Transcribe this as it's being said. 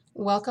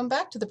Welcome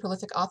back to the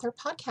Prolific Author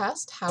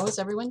Podcast. How is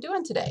everyone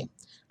doing today?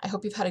 I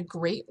hope you've had a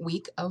great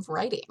week of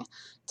writing.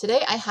 Today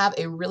I have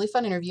a really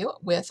fun interview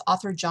with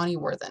author Johnny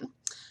Worthen.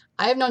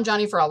 I have known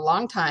Johnny for a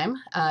long time.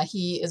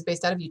 He is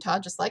based out of Utah,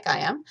 just like I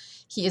am.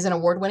 He is an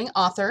award-winning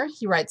author.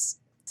 He writes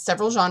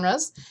several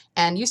genres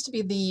and used to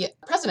be the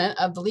president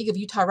of the League of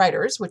Utah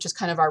Writers, which is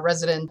kind of our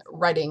resident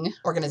writing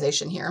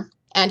organization here.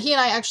 And he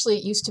and I actually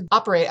used to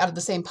operate out of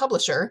the same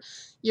publisher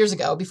years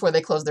ago before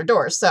they closed their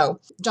doors. So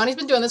Johnny's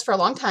been doing this for a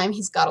long time.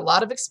 He's got a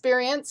lot of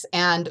experience.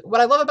 And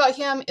what I love about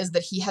him is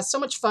that he has so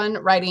much fun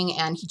writing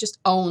and he just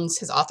owns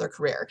his author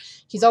career.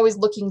 He's always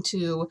looking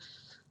to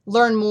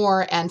learn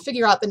more and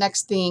figure out the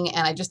next thing.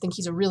 And I just think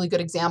he's a really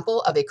good example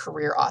of a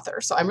career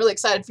author. So I'm really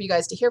excited for you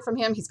guys to hear from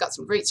him. He's got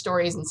some great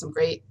stories and some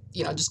great,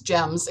 just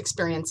gems,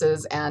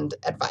 experiences, and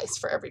advice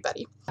for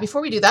everybody.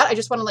 Before we do that, I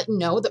just want to let you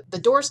know that the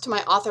doors to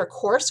my author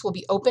course will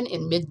be open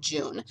in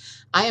mid-June.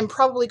 I am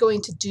probably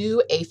going to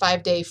do a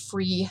 5-day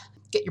free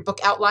Get Your Book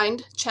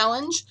Outlined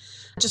challenge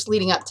just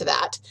leading up to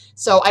that.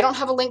 So I don't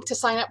have a link to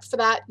sign up for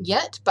that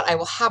yet, but I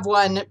will have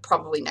one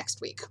probably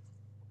next week.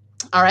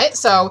 All right,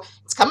 so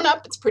it's coming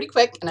up. It's pretty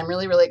quick, and I'm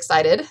really, really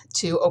excited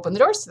to open the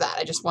doors to that.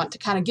 I just want to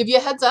kind of give you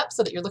a heads up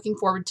so that you're looking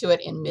forward to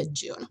it in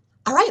mid-June.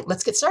 All right,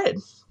 let's get started.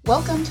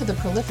 Welcome to the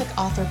Prolific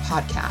Author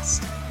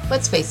Podcast.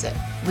 Let's face it,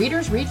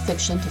 readers read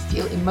fiction to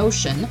feel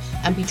emotion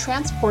and be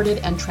transported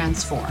and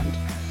transformed.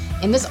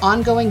 In this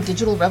ongoing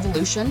digital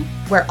revolution,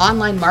 where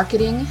online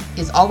marketing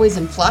is always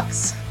in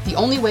flux, the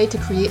only way to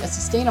create a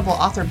sustainable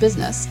author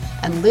business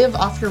and live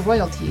off your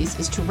royalties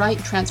is to write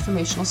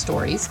transformational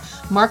stories,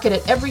 market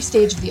at every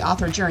stage of the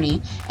author journey,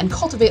 and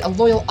cultivate a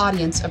loyal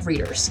audience of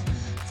readers.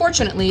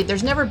 Fortunately,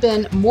 there's never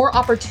been more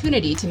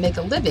opportunity to make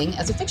a living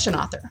as a fiction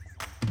author.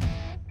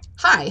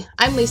 Hi,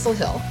 I'm Liesl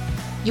Hill,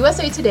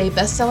 USA Today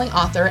bestselling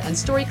author and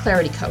story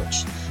clarity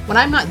coach. When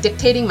I'm not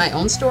dictating my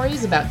own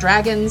stories about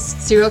dragons,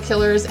 serial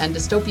killers, and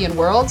dystopian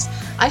worlds,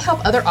 I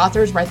help other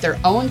authors write their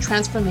own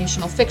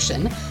transformational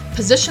fiction,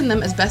 position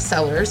them as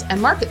bestsellers,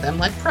 and market them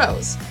like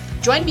pros.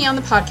 Join me on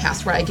the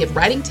podcast where I give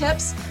writing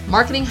tips,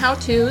 marketing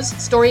how-tos,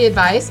 story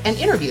advice, and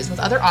interviews with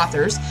other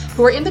authors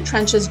who are in the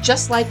trenches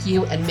just like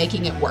you and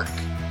making it work.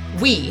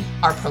 We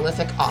are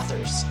prolific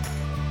authors.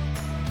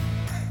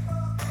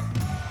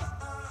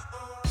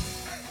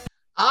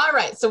 All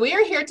right, so we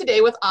are here today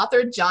with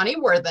author Johnny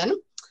Worthen.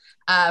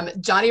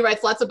 Johnny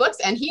writes lots of books,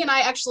 and he and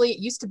I actually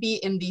used to be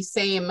in the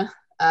same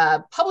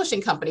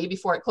publishing company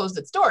before it closed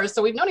its doors.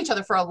 So we've known each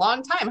other for a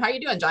long time. How are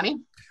you doing, Johnny?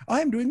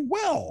 I'm doing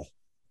well.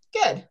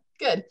 Good.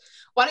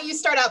 Why don't you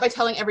start out by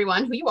telling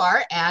everyone who you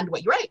are and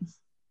what you write?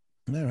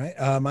 All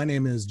right. My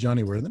name is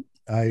Johnny Worthen.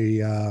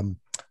 I'm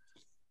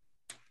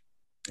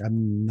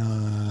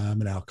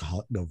an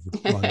alcoholic. No,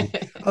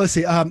 let's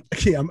see. I'm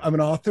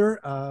an author.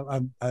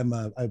 I'm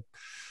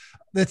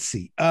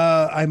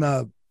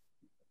a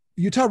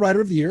Utah Writer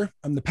of the Year.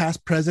 I'm the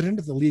past president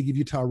of the League of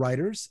Utah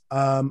Writers.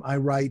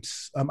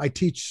 I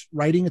teach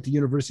writing at the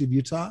University of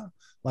Utah,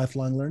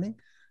 lifelong learning.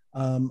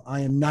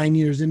 I am 9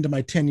 years into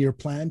my 10-year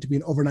plan to be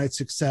an overnight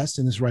success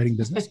in this writing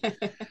business.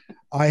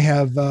 I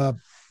have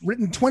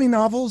written 20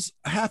 novels.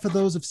 Half of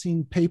those have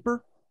seen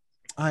paper.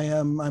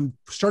 I'm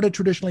started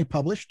traditionally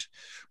published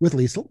with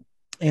Liesl,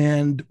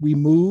 and we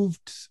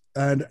moved.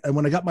 And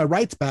when I got my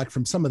rights back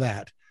from some of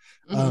that,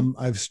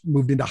 I've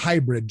moved into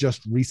hybrid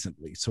just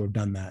recently. So I've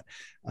done that.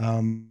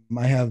 I've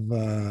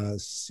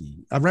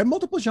read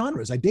multiple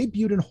genres. I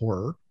debuted in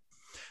horror.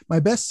 My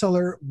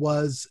bestseller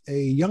was a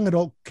young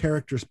adult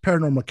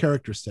paranormal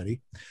character study,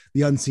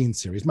 the Unseen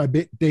series. My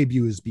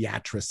debut is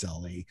Beatrice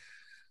L.A.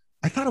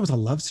 I thought it was a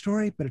love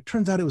story, but it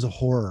turns out it was a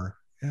horror.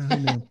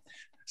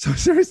 So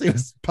seriously, it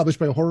was published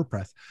by a horror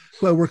press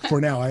who I work for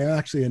now. I am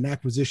actually an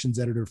acquisitions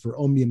editor for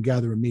Omnium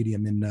Gatherer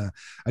Medium in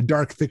a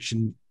dark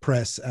fiction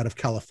press out of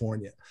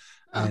California.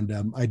 Oh. And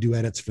I do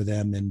edits for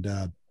them and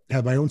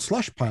have my own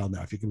slush pile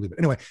now, if you can believe it.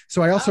 Anyway,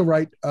 so I also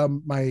write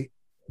my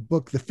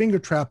book, The Finger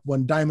Trap,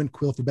 won Diamond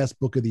Quill for Best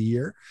Book of the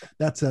Year.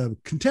 That's a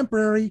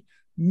contemporary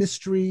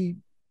mystery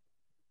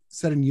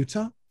set in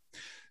Utah.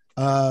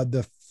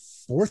 The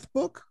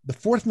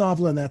fourth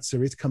novel in that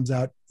series comes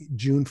out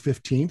June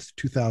 15th,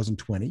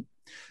 2020.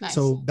 Nice.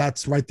 So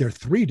that's right there,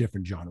 3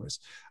 different genres.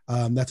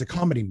 That's a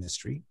comedy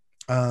mystery.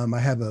 I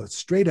have a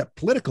straight up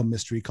political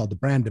mystery called The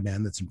Brand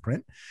Man that's in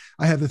print.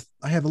 I have a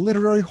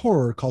literary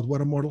horror called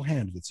What a Mortal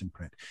Hand that's in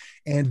print.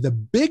 And the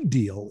big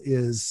deal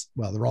is,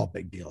 well, they're all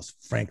big deals,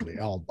 frankly.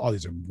 All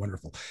these are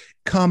wonderful.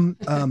 Come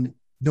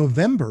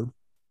November,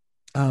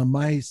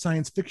 my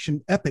science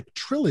fiction epic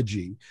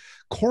trilogy,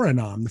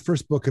 Coronom, the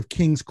first book of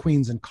Kings,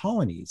 Queens, and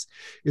Colonies,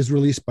 is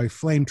released by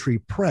Flame Tree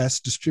Press,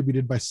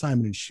 distributed by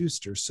Simon and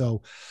Schuster.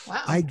 So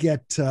wow.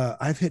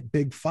 I've hit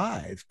big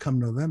 5 come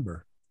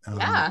November.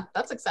 Yeah,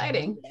 that's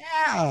exciting.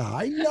 Yeah,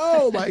 I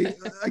know.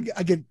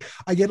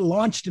 I get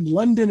launched in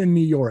London and New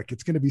York.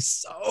 It's going to be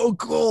so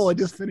cool. I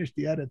just finished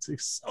the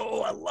edits.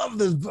 I love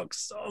this book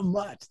so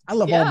much. I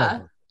love all my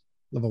books.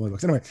 Love all my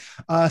books. Anyway,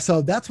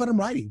 so that's what I'm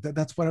writing.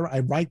 That's what I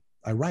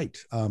write.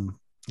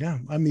 Yeah,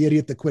 I'm the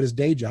idiot that quit his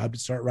day job to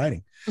start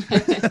writing,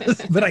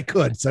 but I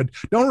could. So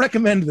don't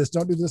recommend this.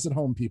 Don't do this at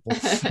home, people.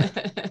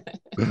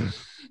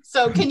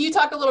 So can you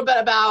talk a little bit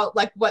about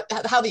like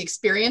how the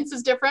experience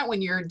is different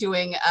when you're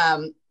doing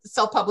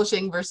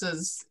self-publishing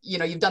versus,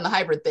 you've done the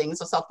hybrid thing.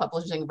 So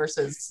self-publishing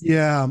versus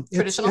Yeah,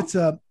 traditional. it's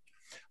a,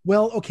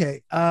 well,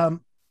 okay. I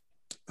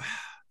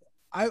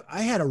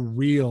had a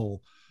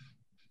real,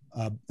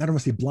 I don't want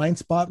to say blind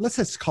spot. Let's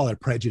just call it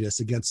prejudice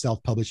against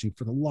self-publishing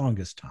for the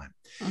longest time.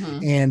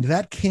 Mm-hmm. And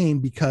that came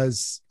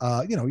because,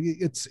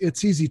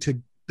 it's easy to,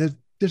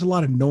 there's a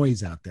lot of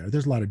noise out there.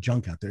 There's a lot of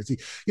junk out there.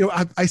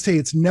 I say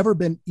it's never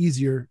been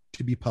easier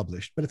to be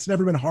published, but it's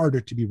never been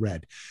harder to be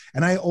read.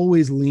 And I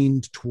always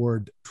leaned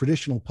toward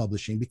traditional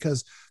publishing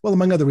because, well,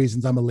 among other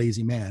reasons, I'm a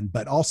lazy man,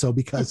 but also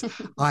because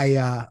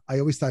I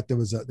always thought there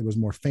was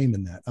more fame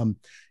in that.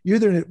 You're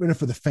either in it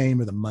for the fame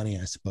or the money,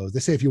 I suppose. They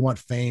say if you want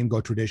fame,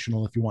 go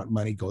traditional. If you want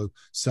money, go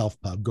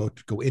self-pub, go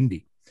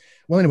indie.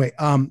 Well, anyway,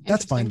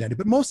 that's fine, Danny.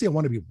 But mostly I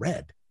want to be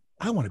read.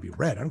 I want to be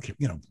read. I don't care,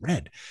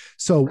 read.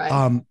 So,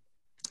 right.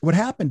 What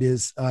happened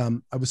is I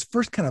was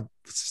first kind of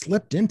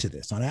slipped into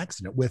this on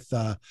accident with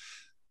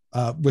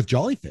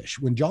Jollyfish.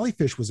 When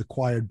Jollyfish was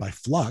acquired by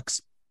Flux,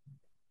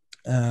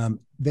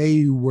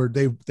 they were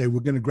going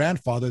to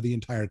grandfather the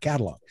entire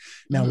catalog.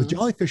 Now, with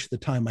Jollyfish at the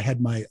time, I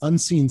had my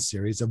Unseen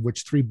series, of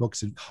which 3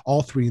 books,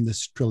 all 3 in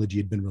this trilogy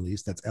had been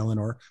released. That's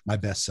Eleanor, my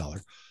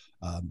bestseller.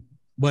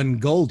 Won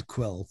Gold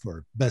Quill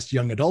for Best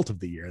Young Adult of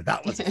the Year.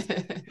 That was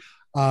it.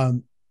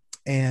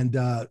 And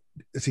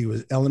it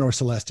was Eleanor,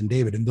 Celeste, and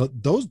David, and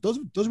those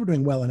were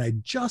doing well. And I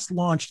just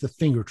launched The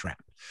Finger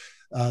Trap,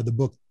 the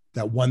book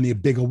that won the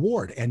big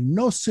award. And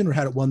no sooner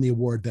had it won the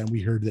award than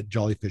we heard that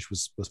Jollyfish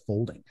was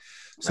folding.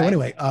 So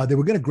anyway, they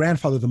were going to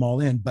grandfather them all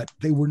in, but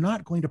they were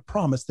not going to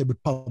promise they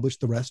would publish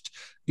the rest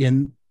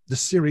in the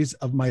series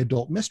of my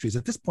adult mysteries.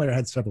 At this point, I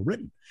had several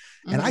written,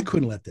 and I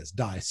couldn't let this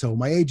die. So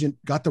my agent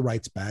got the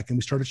rights back, and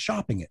we started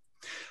shopping it.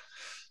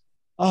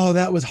 Oh,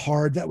 that was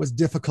hard. That was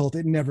difficult.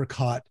 It never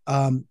caught.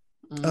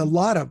 A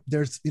lot of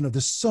there's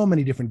so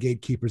many different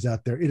gatekeepers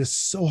out there. It is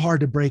so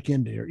hard to break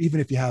into here, even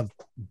if you have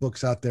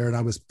books out there. And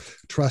I was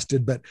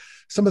trusted, but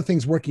some of the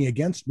things working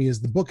against me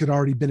is the book had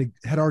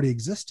already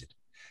existed,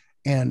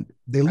 and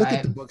they look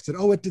at the book and said,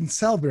 "Oh, it didn't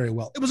sell very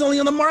well. It was only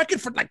on the market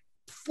for like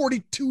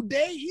 42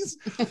 days."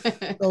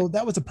 So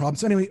that was a problem.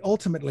 So anyway,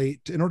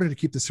 ultimately, in order to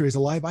keep the series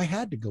alive, I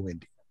had to go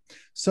indie.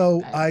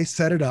 So I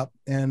set it up,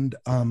 and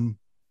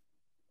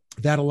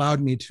that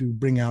allowed me to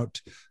bring out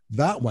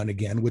that one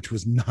again, which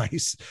was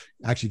nice.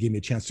 Actually gave me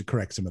a chance to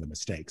correct some of the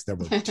mistakes. There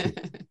were 2.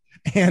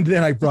 And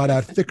then I brought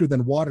out Thicker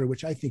Than Water,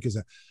 which I think is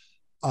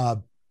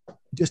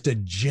just a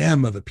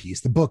gem of a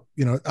piece. The book,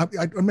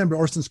 I remember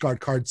Orson Scott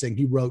Card saying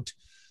he wrote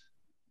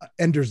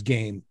Ender's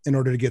Game in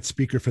order to get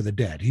Speaker for the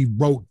Dead. He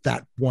wrote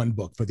that one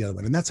book for the other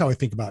one. And that's how I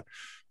think about,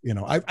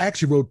 I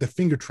actually wrote The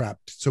Finger Trap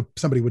so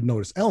somebody would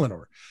notice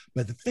Eleanor,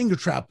 but The Finger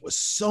Trap was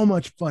so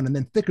much fun. And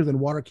then Thicker Than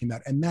Water came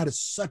out, and that is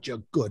such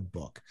a good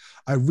book.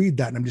 I read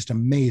that and I'm just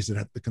amazed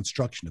at the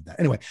construction of that.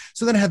 Anyway,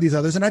 so then I had these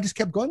others, and I just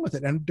kept going with it,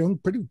 and I'm doing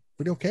pretty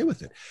okay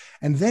with it.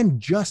 And then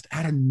just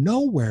out of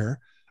nowhere,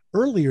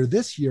 earlier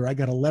this year, I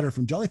got a letter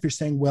from Jollyfish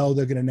saying, well,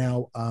 they're going to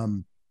now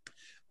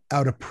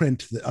out of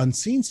print the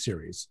Unseen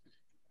series.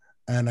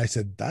 And I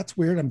said, that's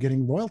weird. I'm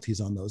getting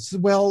royalties on those.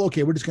 Said, well,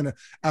 okay, we're just going to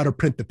out of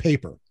print the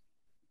paper.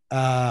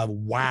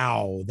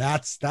 Wow,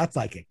 that's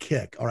like a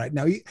kick. All right.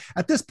 Now,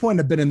 at this point,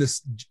 I've been in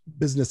this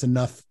business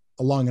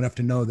long enough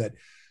to know that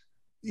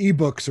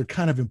ebooks are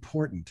kind of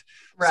important.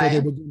 Right. So they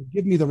were going to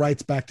give me the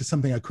rights back to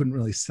something I couldn't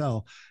really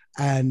sell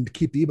and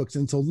keep the ebooks.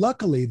 And so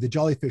luckily the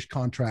Jollyfish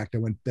contract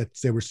that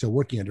they were still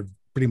working under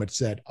pretty much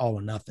said all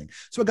or nothing.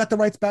 So I got the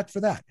rights back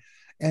for that.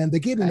 And they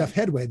gave me enough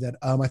headway that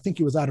I think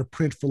it was out of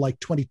print for like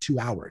 22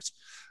 hours.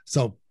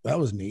 So that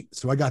was neat.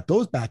 So I got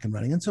those back and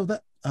running. And so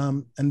that,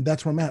 and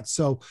that's where I'm at.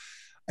 So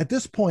at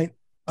this point,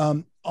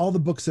 all the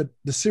books the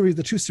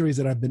 2 series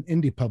that I've been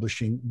indie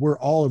publishing were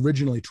all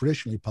originally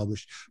traditionally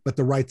published, but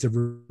the rights have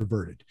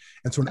reverted.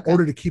 And so in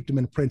order to keep them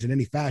in print in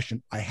any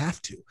fashion, I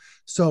have to.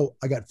 So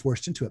I got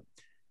forced into it.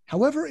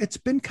 However, it's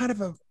been kind of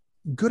a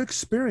good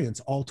experience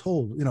all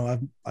told.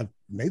 I've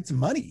made some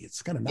money.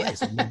 It's kind of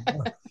nice.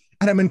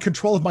 And I'm in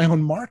control of my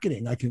own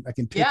marketing. I can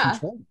take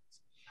control.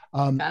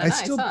 I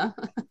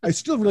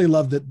still really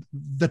love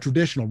the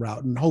traditional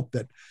route and hope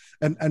that,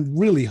 and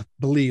really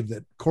believe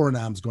that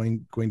Coronam is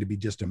going to be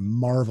just a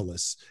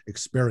marvelous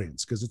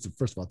experience, because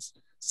first of all, it's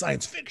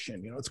science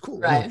fiction, it's cool.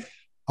 Right.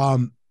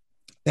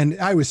 And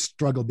I always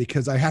struggle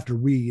because I have to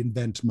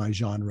reinvent my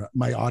genre,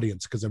 my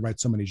audience, because I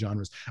write so many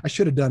genres. I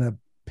should have done a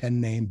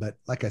pen name, but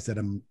like I said,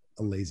 I'm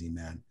a lazy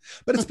man.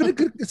 But it's been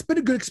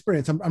a good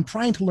experience. I'm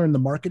trying to learn the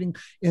marketing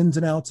ins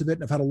and outs of it.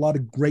 I've had a lot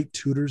of great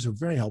tutors who are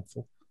very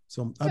helpful.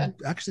 So I'm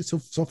actually so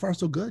far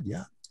so good.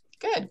 Yeah.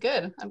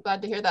 Good. I'm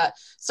glad to hear that.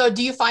 So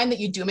do you find that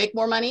you do make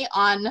more money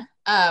on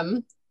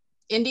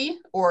indie,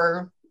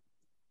 or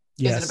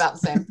is it about the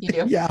same? You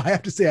do? Yeah, I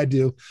have to say I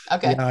do.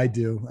 Okay. Yeah, I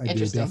do. I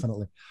do,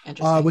 definitely.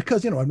 Interesting.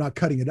 Because, I'm not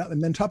cutting it up.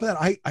 And then on top of that,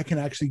 I can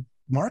actually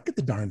market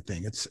the darn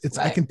thing. It's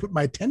I Right. can put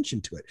my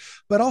attention to it.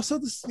 But also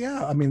this,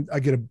 yeah, I mean, I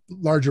get a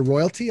larger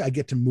royalty, I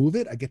get to move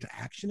it, I get to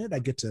action it, I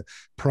get to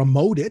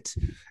promote it.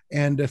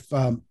 And if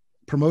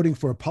promoting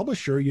for a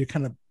publisher, you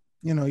kind of,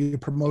 you're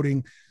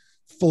promoting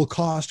full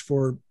cost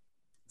for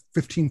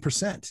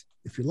 15%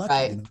 if you're lucky,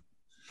 Right.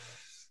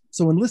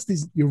 So unless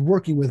you're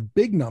working with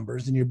big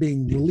numbers and you're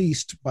being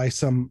released by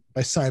Simon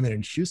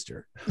and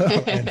Schuster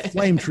and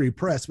Flame Tree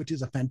Press, which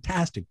is a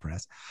fantastic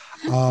press,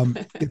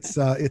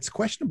 it's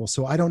questionable.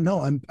 So I don't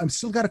know. I'm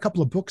still got a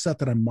couple of books out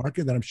that I'm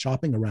marketing, that I'm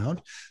shopping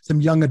around. Some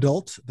young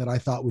adult that I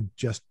thought would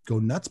just go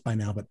nuts by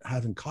now, but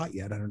haven't caught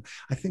yet.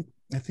 I think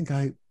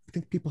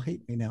people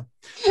hate me now.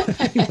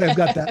 Anyway, I've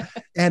got that,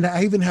 and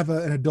I even have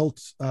an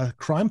adult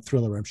crime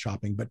thriller I'm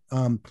shopping, but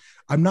I'm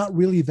not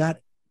really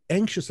that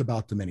anxious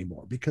about them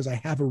anymore because I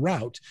have a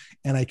route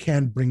and I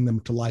can bring them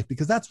to life,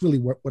 because that's really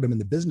what I'm in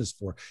the business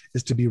for,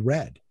 is to be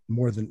read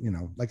more than,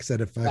 like I said,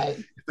 if Right.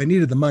 I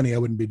needed the money, I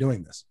wouldn't be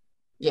doing this.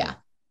 Yeah.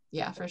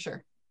 Yeah, for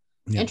sure.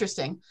 Yeah.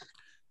 Interesting.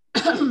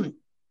 Well,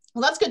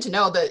 that's good to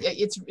know that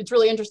it's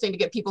really interesting to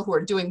get people who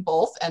are doing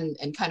both and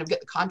kind of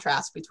get the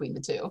contrast between the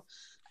two.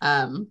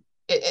 And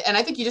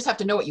I think you just have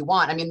to know what you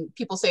want. I mean,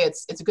 people say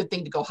it's a good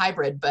thing to go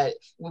hybrid, but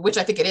which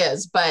I think it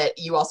is, but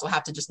you also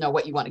have to just know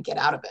what you want to get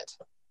out of it.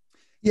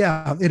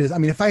 Yeah, it is. I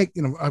mean, if I'd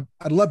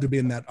love to be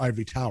in that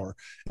ivory tower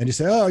and just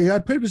say, oh yeah, I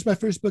published my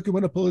first book and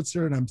won a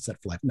Pulitzer and I'm set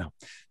for life. No,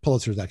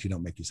 Pulitzers actually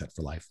don't make you set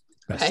for life.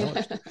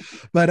 Right.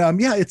 But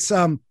yeah, it's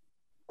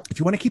if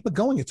you want to keep it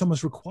going, it's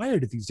almost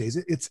required these days.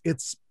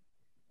 It's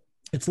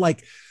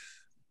like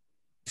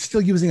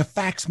still using a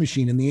fax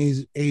machine in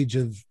the age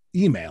of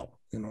email.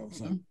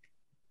 So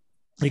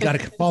you got to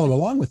follow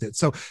along with it.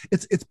 So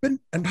it's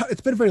been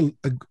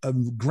a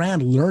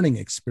grand learning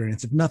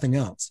experience, if nothing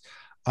else.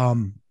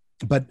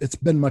 But it's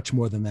been much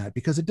more than that,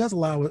 because it does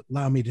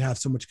allow me to have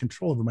so much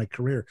control over my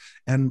career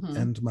and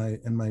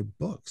my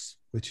books,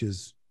 which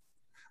is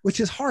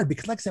hard,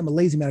 because like I said, I'm a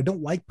lazy man. I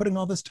don't like putting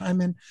all this time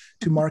in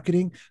to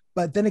marketing.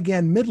 But then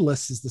again,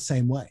 Midlist is the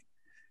same way.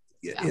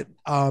 Yeah.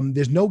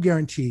 There's no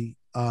guarantee,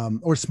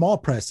 or small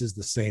press is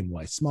the same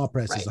way. Small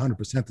press is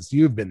 100% this.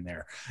 You've been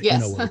there. Yes. You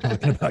know what we're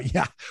talking about.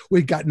 Yeah.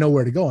 We've got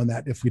nowhere to go on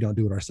that if we don't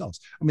do it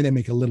ourselves. I mean, they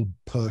make a little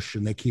push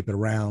and they keep it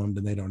around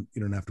and you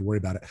don't have to worry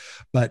about it,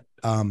 but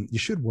you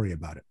should worry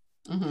about it.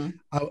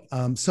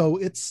 Mm-hmm. So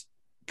it's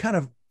kind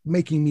of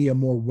making me a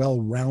more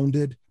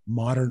well-rounded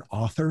modern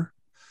author.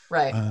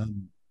 Right.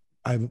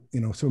 I've,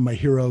 some of my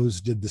heroes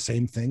did the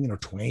same thing.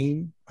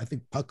 Twain, I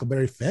think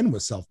Huckleberry Finn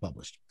was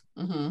self-published.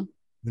 Mm-hmm.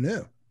 You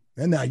knew,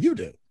 and now you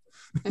do.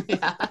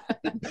 Yeah.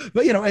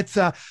 But it's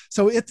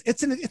so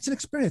it's an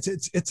experience.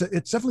 It's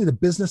definitely the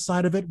business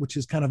side of it, which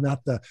is kind of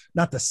not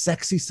the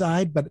sexy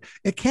side, but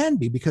it can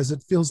be, because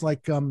it feels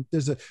like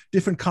there's a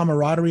different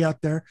camaraderie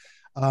out there.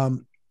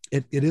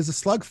 It is a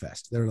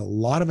slugfest. There are a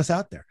lot of us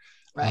out there.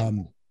 Right.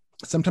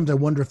 Sometimes I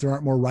wonder if there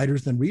aren't more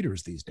writers than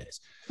readers these days.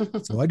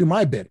 So I do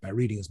my bit by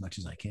reading as much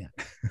as I can.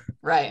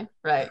 Right.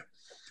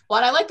 Well,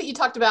 and I like that you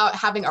talked about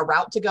having a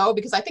route to go,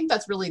 because I think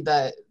that's really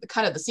the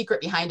kind of the secret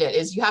behind it,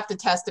 is you have to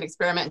test and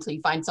experiment until you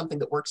find something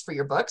that works for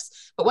your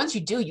books. But once you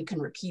do, you can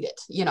repeat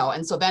it,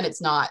 and so then it's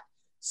not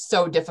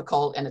so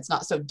difficult and it's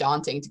not so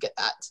daunting to get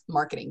that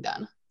marketing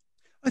done.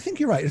 I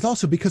think you're right. It's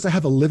also because I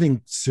have a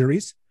living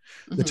series,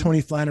 the Mm-hmm.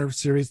 Tony Flanner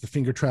series, The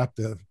Finger Trap,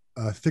 the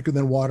Thicker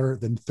Than Water.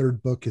 Then the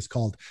third book is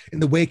called In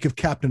the Wake of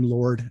Captain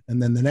Lord.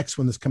 And then the next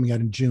one that's coming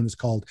out in June is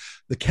called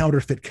The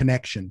Counterfeit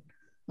Connection.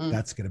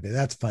 That's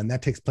fun.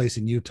 That takes place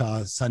in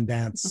Utah,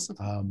 Sundance.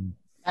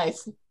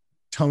 Nice.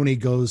 Tony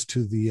goes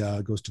to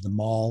the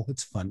mall.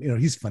 It's fun.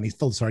 He's funny. He's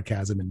full of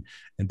sarcasm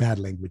and bad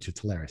language.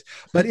 It's hilarious.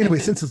 But anyway,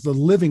 since it's a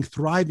living,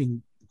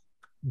 thriving,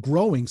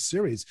 growing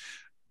series,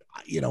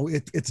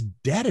 it's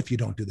dead if you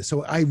don't do this.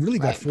 So I really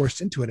got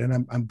forced into it,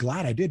 and I'm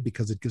glad I did,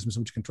 because it gives me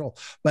so much control.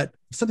 But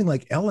something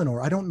like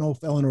Eleanor, I don't know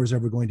if Eleanor is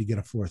ever going to get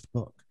a fourth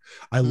book.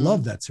 I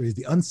love that series.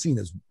 The Unseen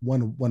has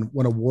won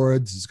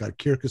awards. It's got a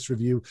Kirkus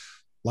review.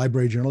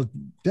 Library Journal,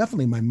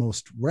 definitely my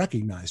most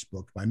recognized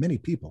book by many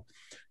people.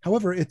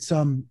 However, it's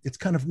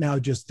kind of now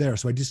just there.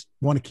 So I just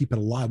want to keep it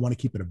alive, want to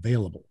keep it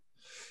available.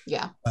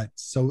 Yeah.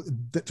 So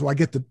I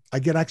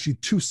get actually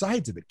two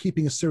sides of it,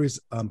 keeping a series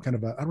kind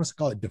of I don't want to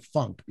call it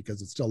defunct,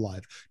 because it's still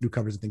alive, new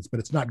covers and things, but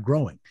it's not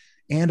growing,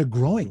 and a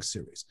growing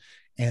series.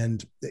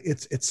 And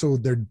it's so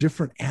they're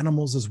different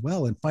animals as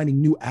well, and finding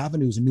new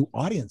avenues and new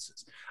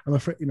audiences. I'm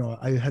afraid,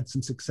 I had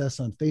some success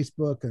on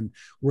Facebook and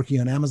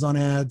working on Amazon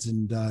ads,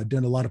 and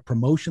done a lot of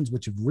promotions,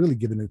 which have really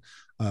given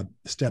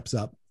steps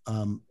up.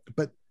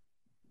 But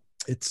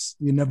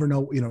you never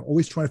know,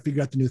 always trying to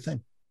figure out the new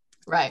thing.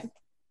 Right.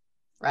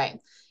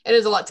 It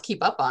is a lot to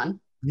keep up on.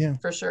 Yeah,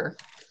 for sure.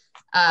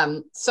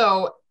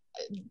 So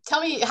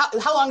tell me,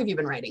 how long have you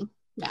been writing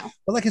now?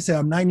 Well, like I said,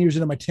 I'm 9 years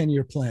into my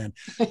 10-year plan.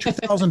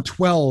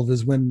 2012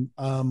 is when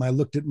I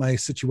looked at my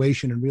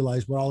situation and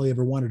realized what all I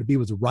ever wanted to be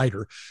was a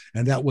writer,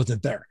 and that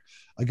wasn't there.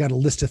 I got a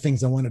list of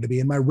things I wanted to be,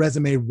 and my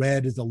resume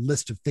read as a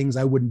list of things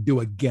I wouldn't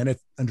do again if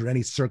under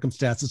any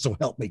circumstances. So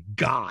help me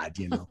God,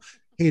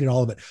 hated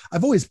all of it.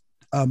 I've always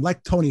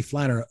like Tony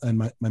Flanner and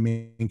my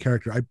main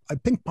character, I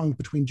ping ponged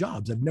between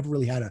jobs. I've never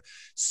really had a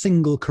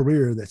single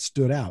career that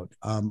stood out.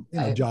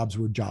 Right. Jobs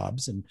were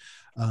jobs, and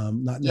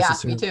not Yeah, me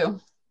necessarily too.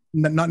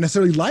 not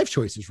necessarily life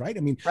choices, right?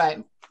 I mean,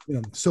 Right.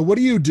 So what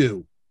do you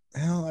do?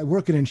 Well, I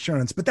work in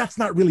insurance, but that's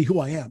not really who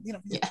I am. Yeah.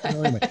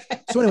 Anyway.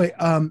 So anyway,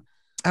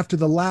 after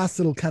the last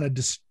little kind of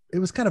it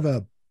was kind of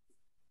a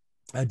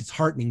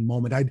disheartening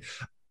moment.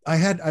 I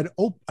have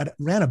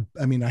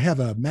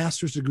a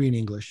master's degree in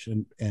English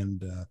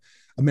and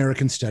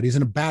American studies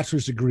and a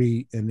bachelor's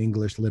degree in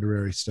English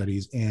literary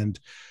studies and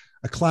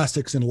a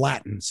classics in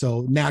Latin.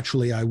 So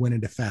naturally I went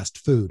into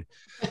fast food.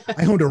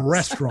 I owned a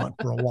restaurant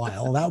for a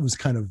while. That was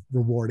kind of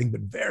rewarding,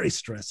 but very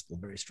stressful,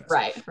 very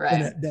stressful.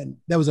 Right. Then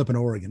that was up in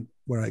Oregon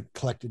where I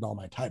collected all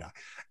my tie-dye.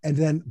 And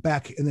then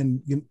back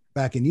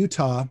in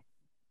Utah,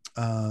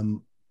 I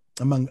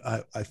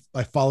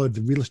followed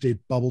the real estate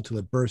bubble till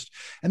it burst.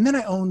 And then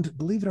I owned,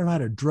 believe it or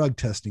not, a drug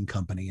testing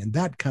company. And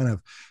that kind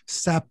of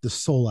sapped the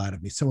soul out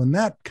of me. So when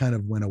that kind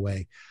of went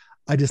away,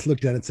 I just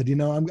looked at it and said,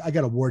 I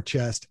got a war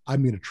chest.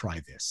 I'm going to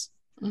try this.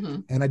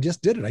 Mm-hmm. And I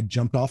just did it. I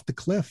jumped off the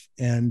cliff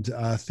and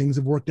things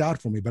have worked out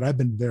for me, but I've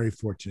been very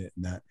fortunate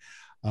in that.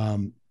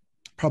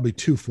 Probably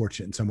too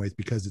fortunate in some ways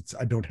because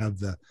I don't have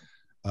the,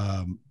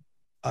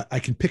 I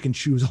can pick and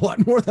choose a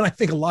lot more than I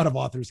think a lot of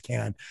authors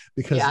can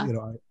because,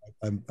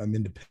 I'm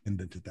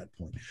independent at that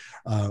point.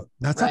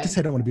 That's not to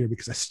say I don't want to be here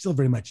because I still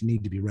very much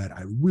need to be read.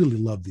 I really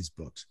love these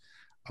books.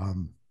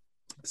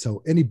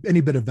 So any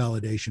bit of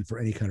validation for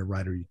any kind of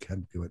writer, you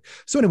can do it.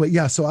 So anyway,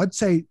 yeah. So I'd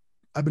say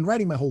I've been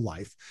writing my whole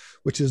life,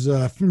 which is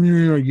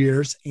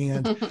years.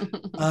 And,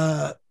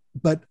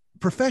 but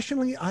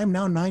professionally, I'm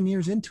now 9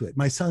 years into it.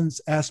 My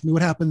son's asked me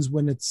what happens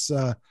in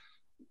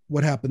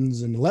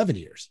 11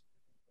 years.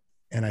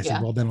 And I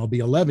said, well, then I'll be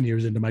 11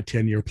 years into my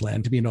 10-year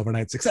plan to be an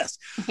overnight success.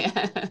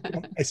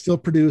 I still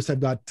produce. I've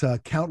got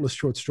countless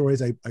short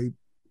stories. I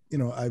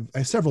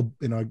have several,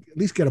 at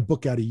least get a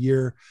book out a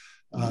year.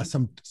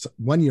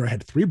 One year I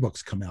had 3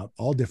 books come out,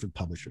 all different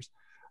publishers.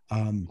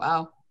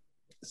 Wow.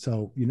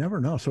 So you never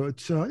know. So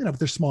it's, but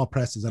they're small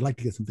presses. I'd like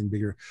to get something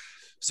bigger.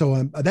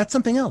 So that's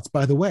something else,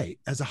 by the way.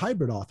 As a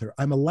hybrid author,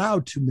 I'm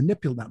allowed to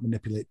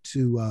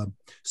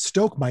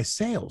stoke my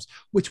sales,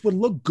 which would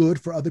look good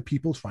for other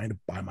people trying to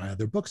buy my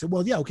other books.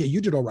 Well, yeah, okay,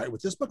 you did all right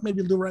with this book. Maybe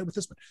you'll do all right with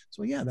this one.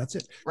 So yeah, that's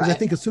it. Because I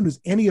think as soon as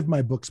any of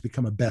my books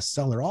become a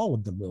bestseller, all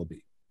of them will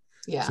be.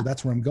 Yeah. So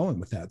that's where I'm going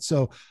with that.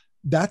 So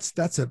that's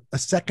a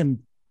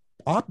second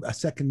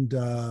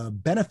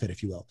benefit,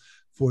 if you will,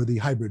 for the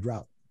hybrid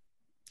route.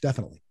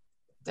 Definitely.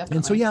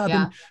 And so, I've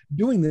been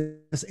doing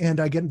this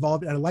and I get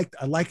involved and I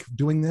like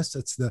doing this.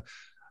 It's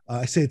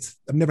I've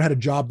never had a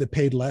job that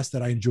paid less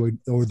that I enjoyed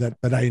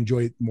but I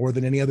enjoy it more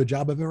than any other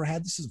job I've ever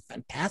had. This is a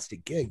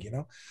fantastic gig,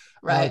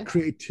 right.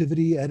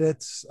 Creativity,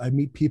 edits. I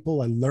meet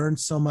people. I learn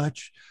so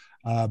much,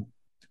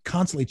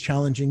 constantly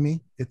challenging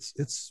me.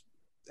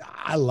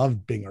 I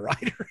love being a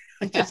writer.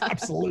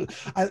 Absolutely.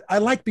 I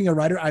like being a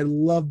writer. I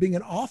love being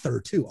an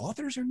author too.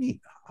 Authors are neat.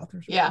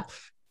 Cool.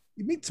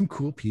 You meet some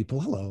cool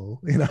people. Hello,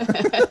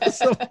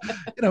 so,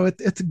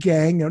 it's a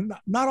gang.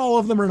 Not all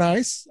of them are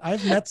nice.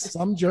 I've met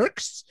some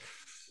jerks.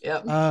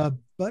 Yep.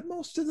 But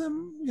most of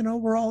them,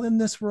 we're all in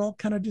this. We're all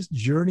kind of just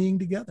journeying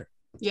together.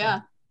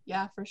 Yeah.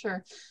 Yeah, for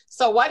sure.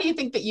 So why do you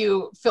think that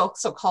you feel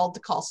so called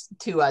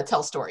to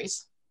tell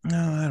stories? No,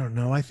 I don't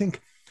know. I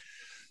think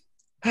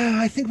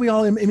we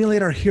all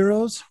emulate our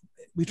heroes.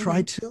 We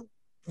try to,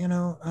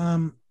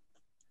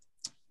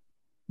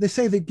 they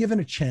say that given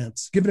a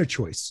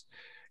choice,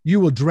 you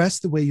will dress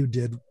the way you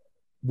did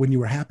when you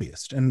were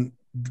happiest. And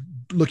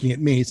looking at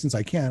me, since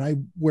I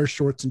wear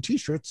shorts and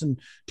t-shirts and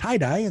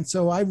tie-dye. And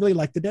so I really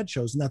like the Dead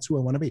shows and that's who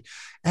I want to be.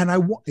 And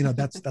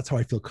that's how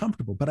I feel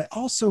comfortable. But I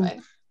also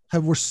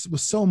was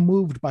so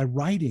moved by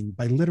writing,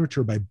 by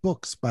literature, by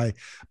books, by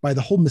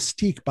the whole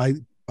mystique, by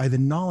the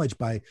knowledge,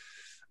 I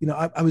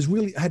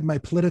had my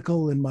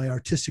political and my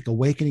artistic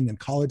awakening in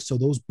college. So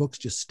those books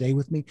just stay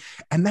with me.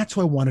 And that's who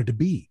I wanted to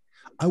be.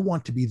 I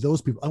want to be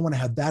those people. I want to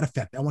have that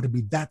effect. I want to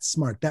be that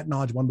smart, that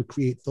knowledge. I want to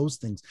create those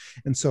things.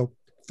 And so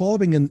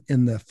following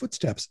in the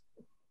footsteps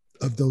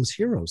of those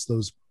heroes,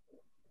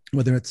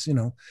 whether it's,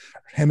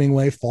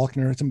 Hemingway,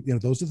 Faulkner,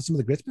 those are some of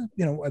the greats,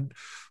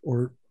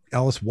 or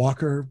Alice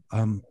Walker,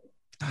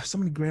 so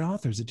many great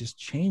authors. It just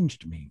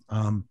changed me.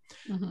 I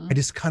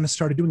just kind of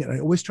started doing it. I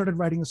always started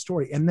writing a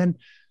story. And then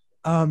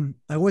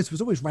I was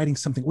always writing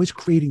something, always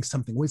creating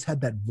something, always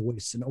had that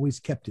voice and always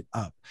kept it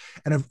up.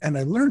 And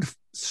I learned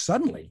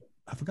suddenly,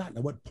 I've forgotten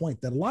at what point,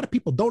 that a lot of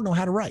people don't know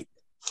how to write.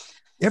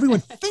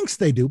 Everyone thinks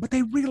they do, but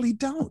they really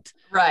don't.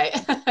 Right.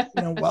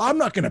 Well, I'm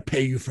not going to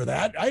pay you for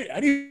that.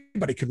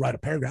 Anybody could write a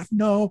paragraph.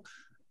 No,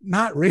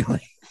 not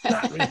really.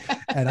 Not really.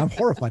 And I'm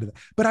horrified of that.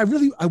 But I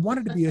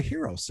wanted to be a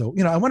hero. So,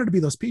 I wanted to be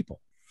those people.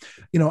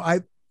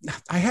 I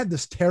had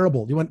this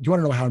terrible, do you want to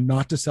know how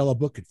not to sell a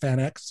book at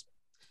FanX?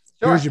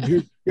 Sure.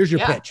 Here's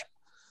your pitch.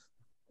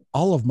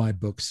 All of my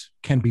books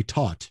can be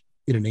taught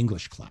in an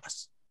English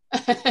class.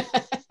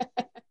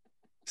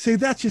 See,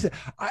 that's just it.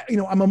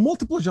 I'm a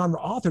multiple genre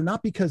author,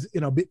 not because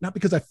not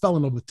because I fell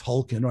in love with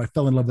Tolkien or I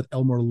fell in love with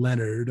Elmore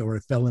Leonard or I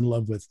fell in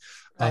love with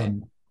Right.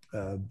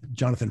 um,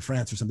 Jonathan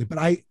Franz or something, but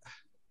I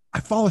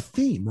follow a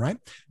theme, right?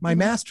 My Mm-hmm.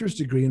 master's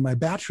degree and my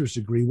bachelor's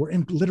degree were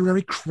in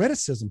literary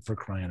criticism, for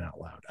crying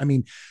out loud. I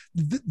mean,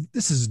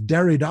 this is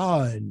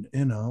Derrida and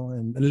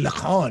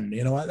Lacan.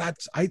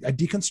 I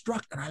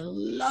deconstruct and I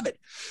love it.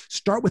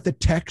 Start with the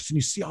text and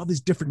you see all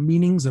these different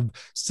meanings of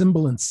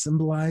symbol and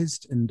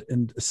symbolized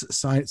and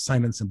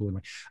sign and symbol.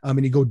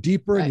 And you go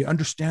deeper and you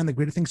understand the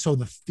greater thing. So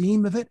the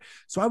theme of it.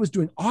 So I was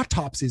doing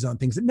autopsies on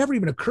things. It never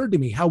even occurred to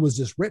me, how was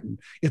this written?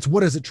 It's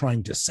what is it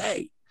trying to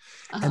say?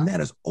 And that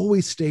has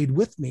always stayed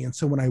with me. And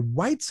so when I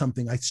write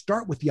something, I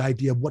start with the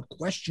idea of what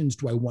questions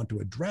do I want to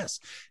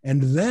address?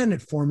 And then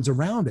it forms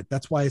around it.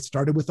 That's why it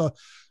started with I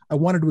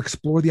wanted to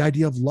explore the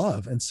idea of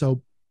love. And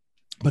so,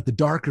 but the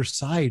darker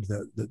side,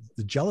 the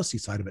jealousy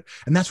side of it.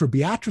 And that's where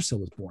Beatrice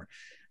was born.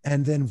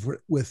 And then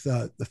with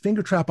the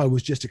Finger Trap, I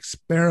was just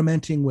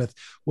experimenting with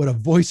what a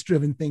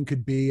voice-driven thing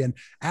could be and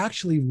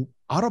actually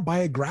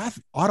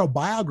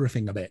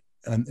autobiographing a bit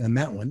and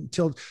that one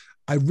until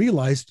I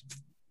realized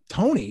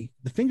Tony,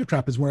 the Finger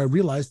Trap, is where I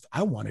realized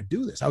I want to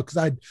do this. Because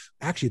I'd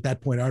actually at that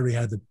point I already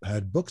had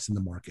books in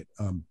the market,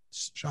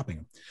 shopping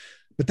them,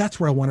 but that's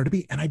where I wanted to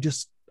be. And I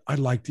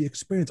liked the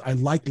experience. I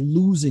liked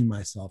losing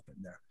myself in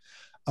there.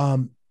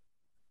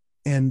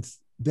 And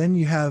then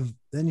you have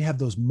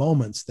those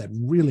moments that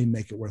really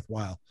make it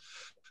worthwhile.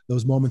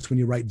 Those moments when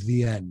you write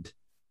the end,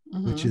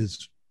 which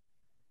is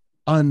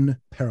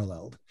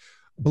unparalleled.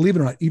 Believe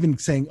it or not, even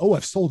saying, "Oh,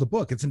 I've sold a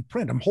book, it's in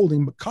print, I'm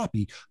holding a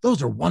copy,"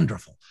 those are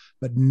wonderful.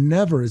 But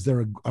never is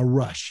there a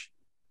rush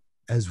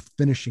as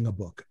finishing a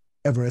book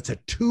ever. It's a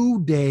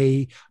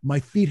 2-day, my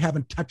feet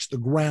haven't touched the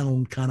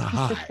ground kind of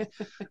high.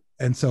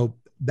 And so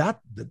that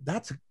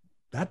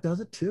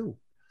does it too.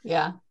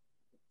 Yeah.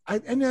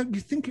 You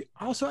think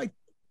also,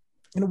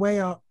 in a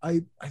way, I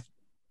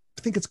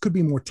think it could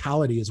be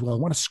mortality as well. I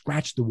want to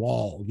scratch the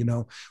wall,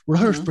 we're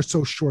here for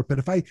so short, but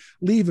if I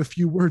leave a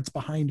few words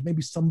behind,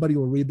 maybe somebody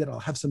will read that.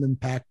 I'll have some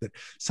impact, that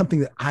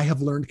something that I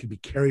have learned can be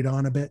carried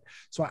on a bit.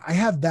 So I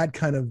have that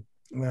kind of,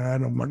 I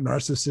don't know,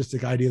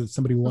 narcissistic idea that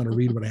somebody will want to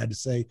read what I had to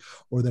say,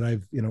 or that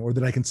or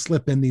that I can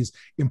slip in these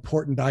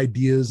important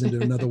ideas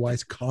into an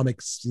otherwise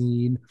comic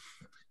scene,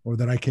 or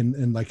that I can,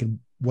 and like in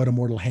What a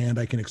Mortal Hand,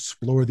 I can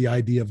explore the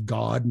idea of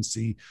God and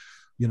see,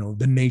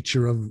 the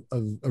nature of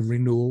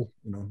renewal,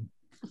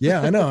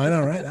 Yeah, I know,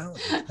 right?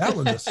 That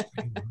one's a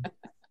strange one.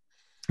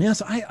 Yeah,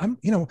 so I'm,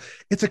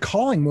 it's a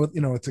calling more,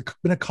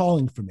 been a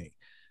calling for me.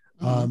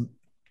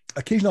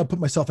 Occasionally I'll put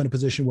myself in a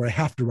position where I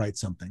have to write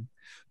something,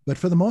 but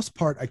for the most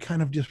part, I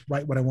kind of just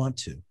write what I want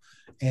to,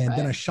 and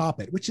then I shop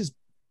it, which is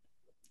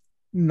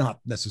not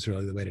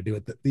necessarily the way to do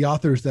it. The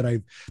authors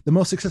the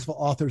most successful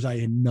authors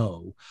I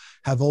know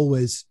have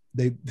always,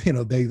 I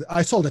got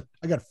a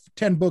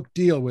 10-book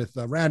deal with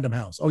Random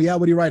House. Oh yeah,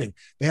 what are you writing?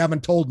 They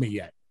haven't told me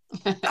yet.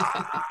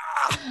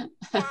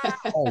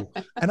 Wow.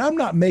 And I'm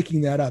not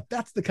making that up.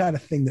 That's the kind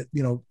of thing that,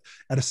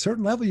 at a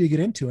certain level you get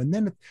into,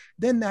 and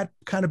then that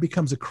kind of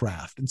becomes a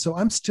craft. And so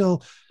I'm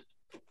still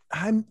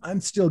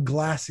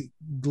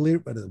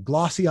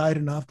glossy-eyed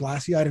enough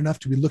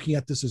to be looking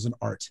at this as an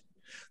art.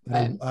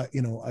 Right.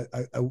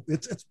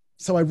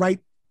 So I write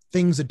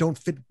things that don't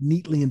fit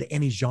neatly into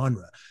any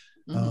genre.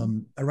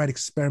 I write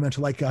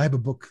experimental, like I have a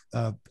book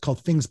called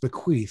Things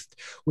Bequeathed,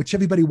 which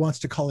everybody wants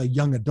to call a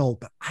young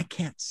adult, but I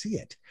can't see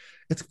it.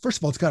 First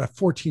of all, it's got a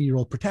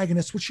 14-year-old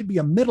protagonist, which should be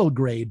a middle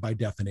grade by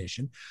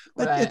definition,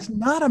 but it's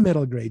not a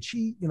middle grade.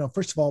 She,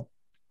 first of all,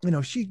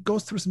 she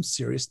goes through some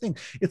serious things.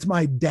 It's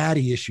my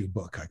daddy issue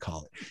book, I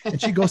call it. And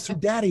she goes through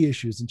daddy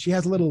issues, and she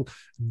has a little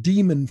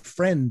demon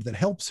friend that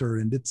helps her.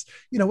 And it's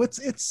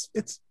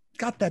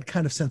got that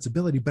kind of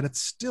sensibility, but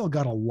it's still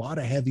got a lot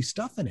of heavy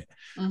stuff in it.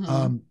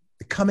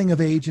 Coming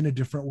of age in a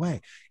different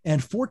way.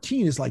 And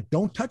 14 is like,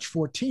 don't touch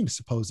 14,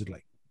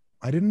 supposedly.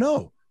 I didn't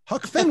know.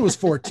 Huck Finn was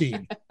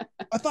 14.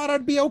 I thought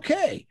I'd be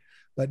okay.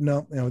 But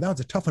no, that was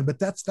a tough one. But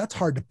that's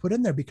hard to put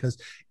in there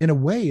because in a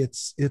way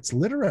it's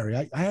literary.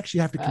 I actually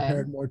have to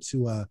compare it more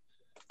to I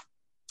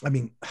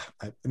don't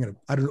know,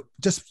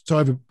 just so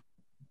I've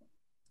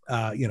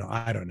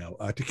I don't know.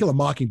 To Kill a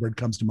Mockingbird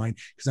comes to mind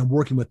because I'm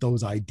working with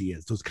those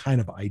kind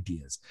of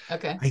ideas.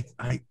 Okay.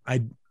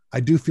 I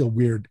do feel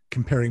weird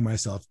comparing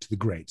myself to the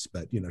greats,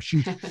 but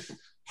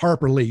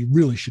Harper Lee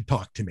really should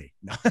talk to me.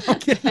 No,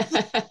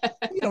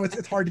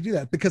 it's hard to do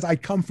that because I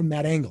come from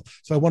that angle.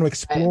 So I want to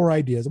explore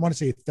ideas. I want to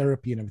say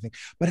therapy and everything,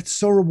 but it's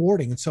so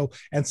rewarding.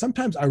 And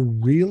sometimes I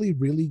really,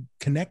 really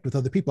connect with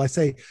other people. I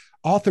say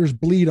authors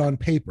bleed on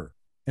paper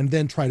and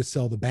then try to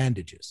sell the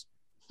bandages.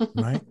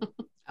 Right.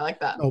 I like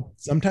that. So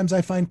sometimes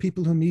I find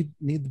people who need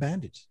the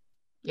bandage.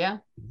 Yeah,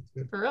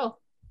 for real.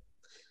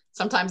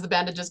 Sometimes the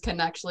bandages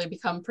can actually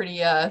become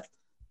pretty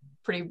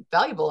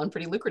valuable and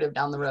pretty lucrative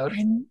down the road.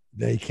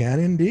 They can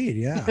indeed.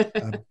 Yeah.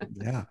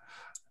 Yeah.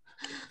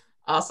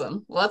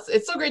 Awesome. Well,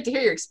 it's so great to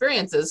hear your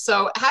experiences.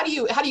 So how do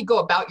you go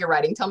about your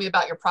writing? Tell me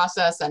about your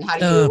process and how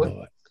do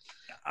you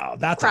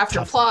craft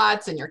your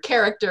plots and your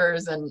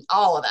characters and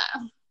all of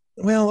that.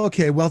 Well,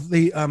 okay. Well,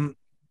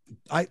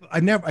 I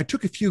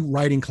took a few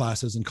writing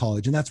classes in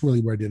college, and that's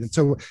really where I did it.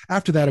 So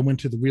after that, I went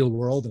to the real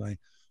world and I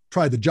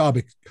tried the job.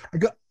 I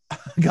got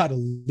I got a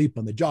leap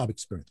on the job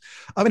experience.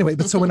 Anyway,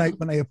 but so when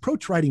I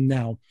approach writing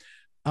now,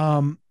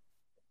 um,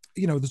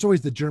 there's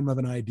always the germ of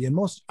an idea, and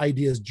most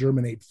ideas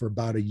germinate for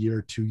about a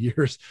year, 2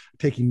 years.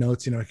 Taking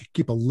notes, I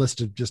keep a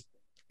list of just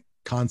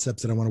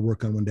concepts that I want to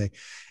work on one day,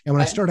 and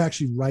when I Right. start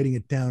actually writing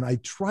it down, I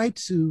try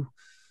to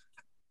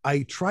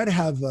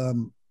have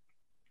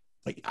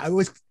like I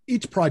always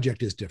each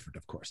project is different,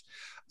 of course,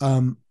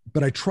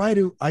 but I try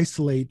to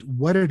isolate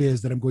what it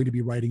is that I'm going to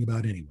be writing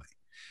about anyway.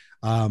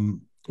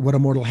 What a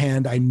Mortal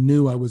Hand, I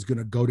knew I was going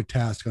to go to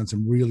task on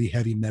some really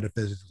heavy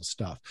metaphysical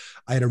stuff.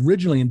 I had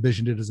originally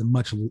envisioned it as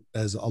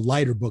a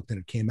lighter book than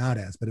it came out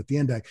as, but at the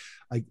end,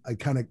 I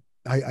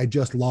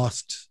just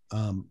lost,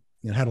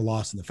 had a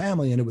loss in the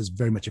family, and it was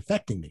very much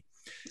affecting me.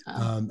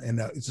 And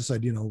it's just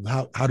like,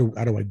 how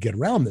do I get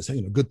around this?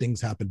 Good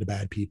things happen to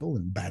bad people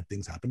and bad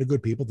things happen to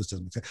good people. This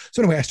doesn't make sense.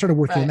 So anyway, I started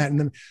working on that, and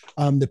then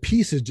the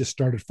pieces just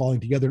started falling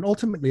together. And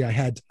ultimately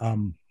I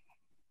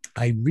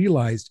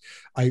realized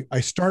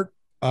I start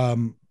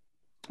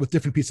with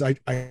different pieces.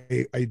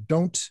 I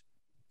don't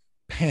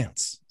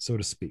pants, so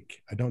to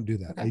speak. I don't do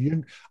that.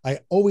 Okay. I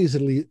always,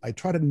 at least, I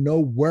try to know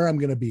where I'm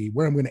going to be,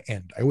 where I'm going to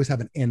end. I always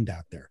have an end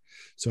out there.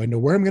 So I know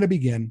where I'm going to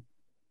begin.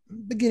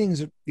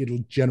 Beginnings,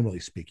 it'll generally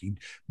speaking,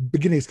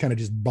 beginnings kind of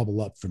just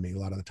bubble up for me a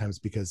lot of the times,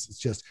 because it's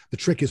just the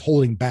trick is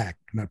holding back,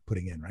 not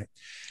putting in, right?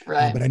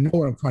 But I know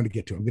where I'm trying to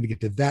get to. I'm going to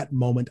get to that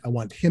moment. I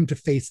want him to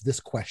face this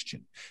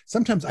question.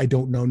 Sometimes I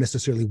don't know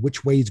necessarily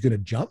which way he's going to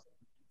jump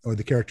or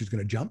the character's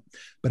going to jump,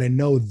 but I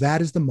know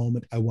that is the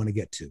moment I want to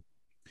get to.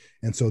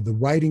 And so the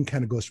writing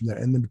kind of goes from there.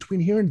 And then between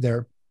here and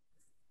there,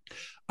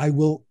 I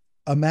will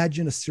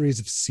imagine a series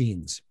of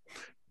scenes.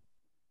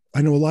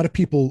 I know a lot of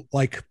people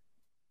like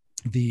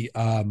the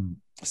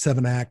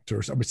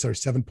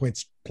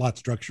 7-point plot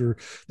structure,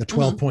 the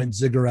 12-point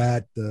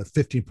ziggurat, the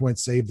 15-point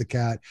save the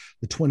cat,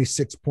 the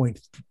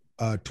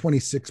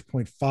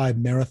 26.5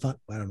 marathon.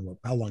 I don't know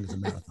how long is a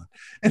marathon.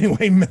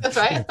 Anyway, that's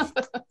right.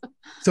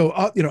 So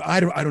I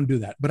don't do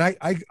that, but I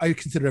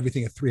consider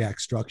everything a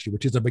 3-act structure,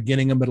 which is a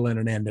beginning, a middle, and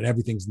an end, and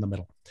everything's in the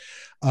middle.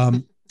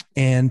 But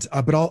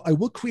I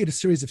will create a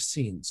series of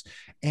scenes,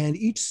 and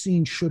each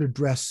scene should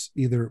address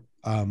either.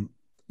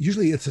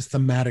 Usually it's a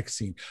thematic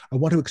scene. I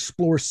want to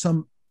explore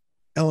some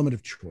element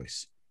of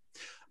choice.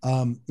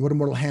 What a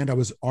Mortal Hand, I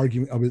was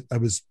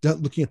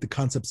looking at the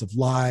concepts of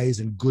lies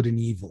and good and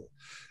evil,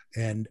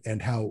 and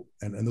how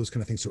and those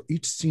kind of things. So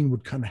each scene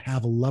would kind of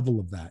have a level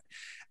of that.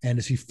 And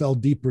as he fell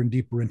deeper and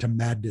deeper into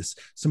madness,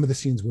 some of the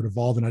scenes would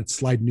evolve, and I'd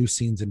slide new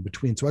scenes in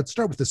between. So I'd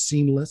start with a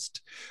scene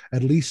list,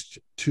 at least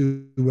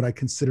to what I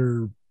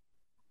consider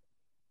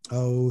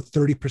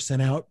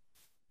 30% out.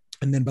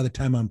 And then by the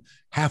time I'm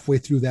halfway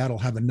through that, I'll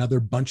have another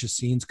bunch of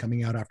scenes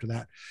coming out after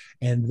that.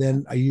 And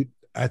then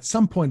at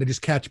some point, I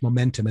just catch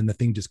momentum and the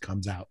thing just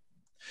comes out.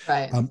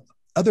 Right.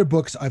 Other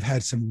books, I've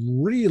had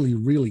some really,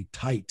 really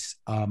tight,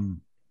 I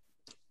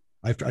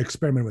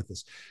experimented with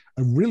this,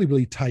 really,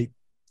 really tight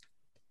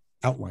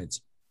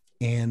outlines.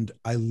 And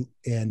I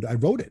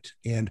wrote it.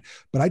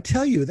 But I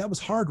tell you, that was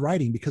hard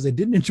writing because I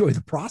didn't enjoy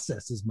the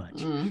process as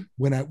much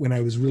when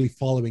I was really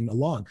following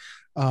along.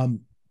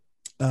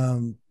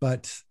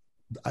 But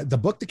the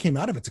book that came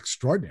out of it's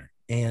extraordinary.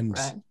 And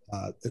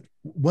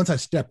once I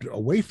stepped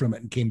away from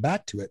it and came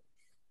back to it,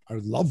 I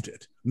loved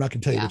it. I'm not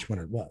going to tell you which one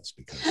it was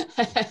because,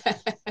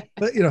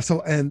 but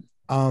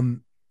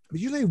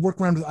usually I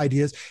work around with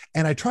ideas,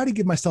 and I try to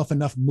give myself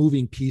enough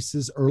moving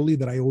pieces early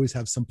that I always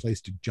have some place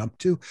to jump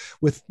to.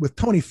 With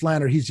Tony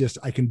Flanner,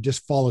 I can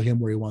just follow him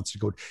where he wants to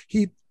go.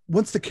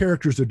 Once the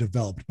characters are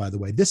developed, by the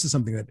way, this is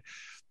something that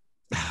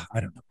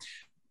I don't know.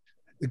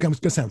 It's going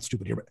to sound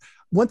stupid here, but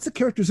once the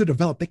characters are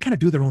developed, they kind of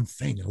do their own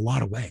thing in a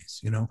lot of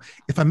ways.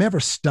 If I'm ever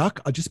stuck,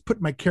 I'll just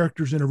put my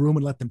characters in a room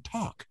and let them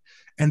talk,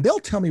 and they'll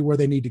tell me where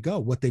they need to go,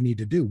 what they need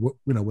to do,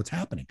 what's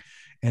happening.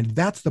 And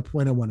that's the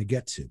point I want to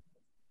get to.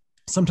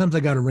 Sometimes I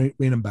got to rein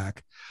them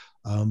back.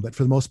 But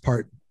for the most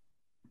part,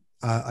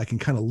 I can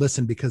kind of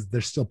listen because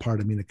there's still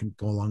part of me that can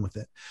go along with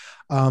it.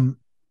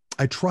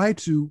 I try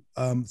to,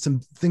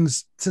 some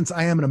things, since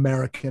I am an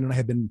American and I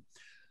have been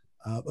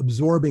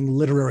absorbing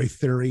literary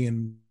theory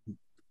and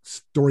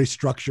story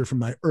structure from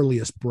my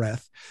earliest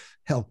breath.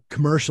 Hell,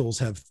 commercials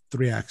have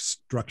 3-act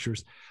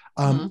structures.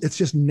 It's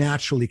just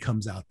naturally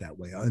comes out that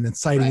way. An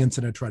inciting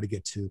incident I try to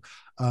get to.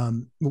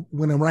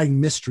 When I'm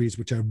writing mysteries,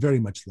 which I very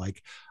much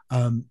like,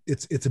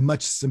 it's a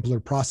much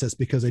simpler process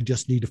because I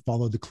just need to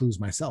follow the clues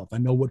myself. I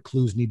know what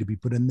clues need to be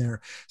put in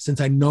there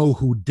since I know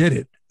who did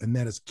it, and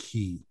that is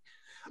key.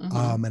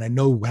 And I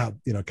know how,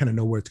 kind of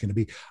know where it's going to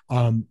be.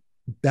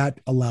 That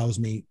allows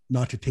me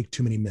not to take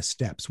too many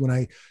missteps.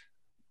 When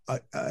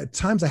at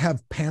times I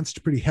have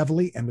pantsed pretty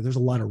heavily, and there's a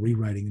lot of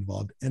rewriting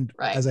involved. And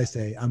as I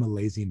say, I'm a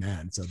lazy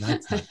man, so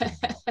that's not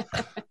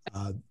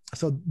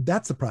so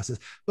that's the process.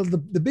 But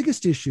the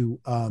biggest issue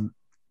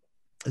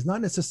is not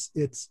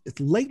necessarily, it's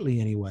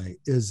lately anyway,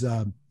 is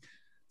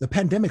the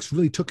pandemic's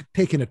really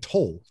taken a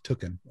toll. I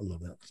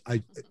love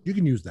that. You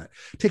can use that.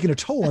 Taking a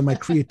toll on my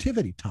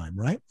creativity time,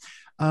 right?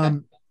 Okay.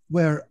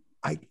 Where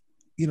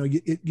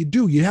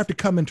you have to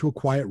come into a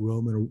quiet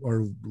room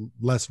or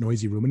less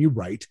noisy room and you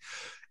write,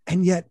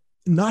 and yet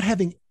not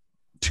having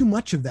too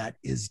much of that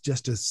is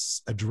just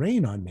a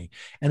drain on me.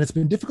 And it's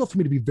been difficult for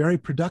me to be very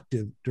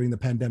productive during the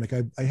pandemic.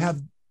 I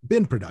have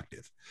been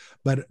productive,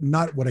 but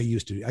not what I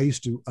used to.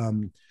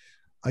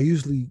 I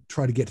usually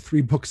try to get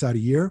 3 books out a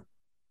year.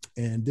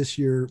 And this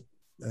year,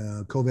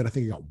 COVID, I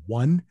think I got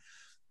 1,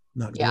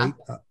 not Yeah.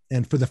 great.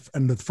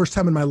 And the first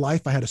time in my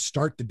life, I had a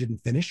start that didn't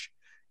finish.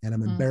 And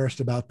I'm Mm.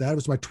 embarrassed about that. It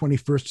was my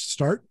 21st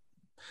start.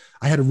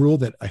 I had a rule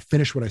that I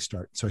finish what I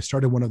start. So I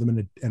started one of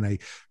them and I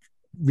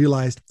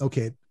realized,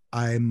 okay,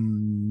 I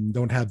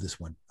don't have this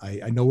one.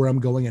 I know where I'm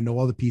going. I know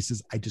all the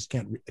pieces. I just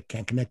can't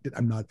connect it.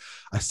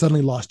 I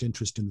suddenly lost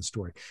interest in the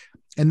story.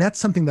 And that's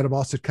something that I've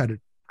also kind of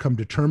come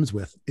to terms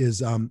with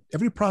is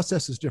every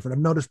process is different.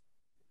 I've noticed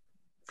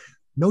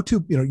no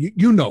two,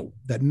 you know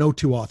that no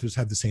 2 authors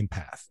have the same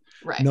path.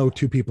 Right. No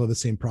 2 people have the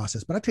same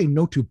process, but I tell you,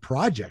 no 2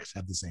 projects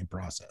have the same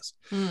process.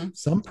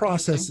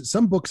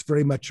 Some books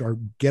very much are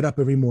get up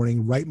every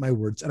morning, write my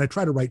words, and I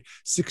try to write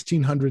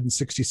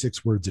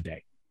 1,666 words a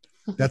day.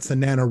 That's the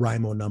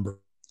NaNoWriMo number.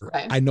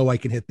 Right. I know I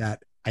can hit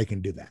that. I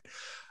can do that.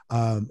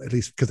 At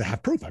least because I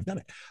have proof I've done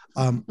it.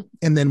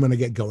 And then when I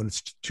get going,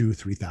 it's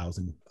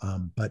 2,000-3,000.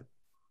 But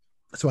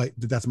so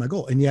that's my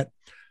goal. And yet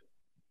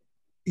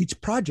each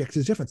project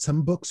is different.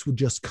 Some books would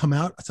just come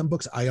out. Some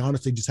books I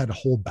honestly just had to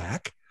hold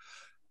back.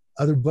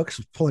 Other books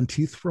pulling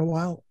teeth for a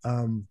while.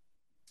 And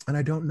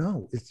I don't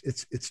know.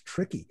 It's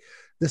tricky.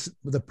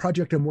 The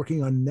project I'm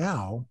working on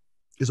now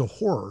is a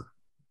horror.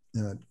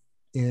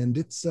 And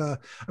it's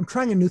I'm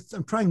trying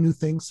new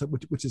things,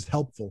 which is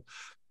helpful,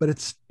 but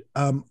it's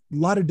a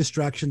lot of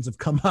distractions have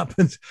come up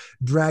and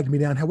dragged me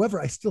down.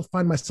 However, I still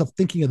find myself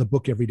thinking of the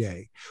book every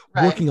day,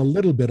 Right. working a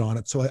little bit on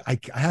it. So I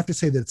have to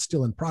say that it's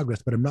still in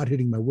progress, but I'm not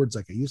hitting my words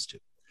like I used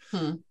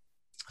to.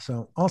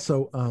 So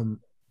also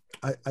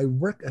I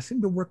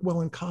seem to work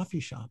well in coffee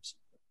shops,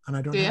 and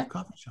I don't have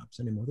coffee shops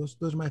anymore.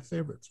 Those are my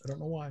favorites. I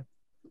don't know why.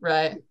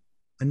 Right.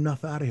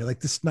 Enough out of here. Like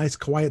this nice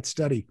quiet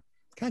study.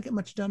 Can't get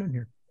much done in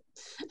here.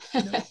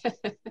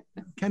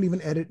 Can't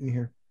even edit in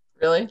here.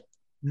 Really?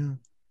 Yeah.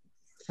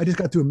 I just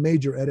got through a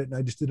major edit and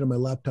I just did it on my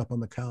laptop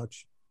on the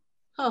couch.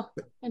 Oh,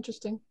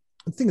 interesting.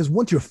 The thing is,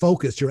 once you're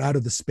focused, you're out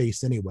of the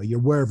space anyway. You're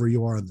wherever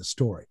you are in the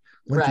story.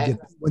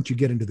 Once you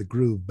get into the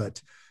groove.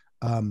 But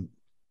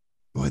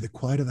boy, the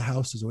quiet of the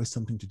house is always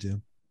something to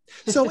do.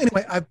 So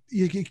anyway,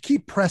 you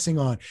keep pressing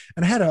on.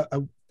 And I had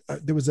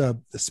there was a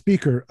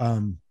speaker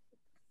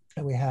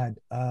that we had,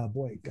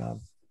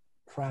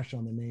 crash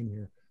on the name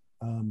here.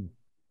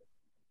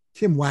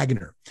 Tim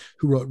Wagner,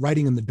 who wrote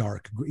Writing in the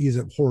Dark. He's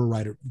a horror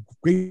writer.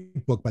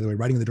 Great book, by the way,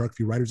 Writing in the Dark. A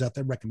few writers out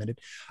there recommended.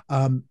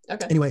 Okay.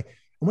 Anyway,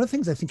 one of the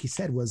things I think he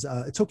said was,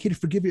 it's okay to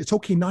forgive you. It's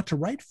okay not to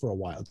write for a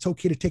while. It's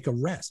okay to take a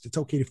rest. It's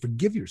okay to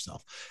forgive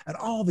yourself. And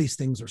all these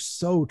things are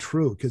so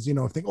true because,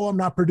 think, I'm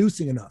not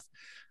producing enough.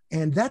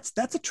 And that's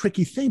a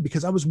tricky thing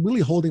because I was really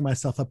holding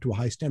myself up to a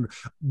high standard.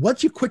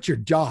 Once you quit your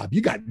job,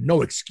 you got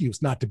no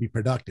excuse not to be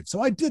productive.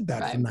 So I did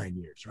that for 9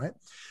 years, right?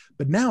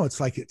 But now it's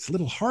like it's a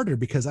little harder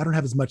because I don't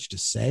have as much to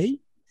say,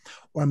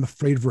 or I'm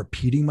afraid of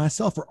repeating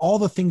myself, or all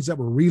the things that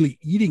were really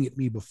eating at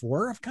me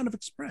before I've kind of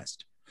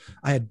expressed.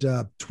 I had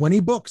 20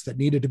 books that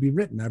needed to be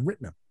written. I've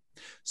written them.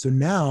 So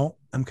now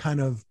I'm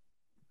kind of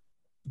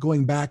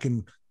going back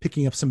and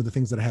picking up some of the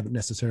things that I haven't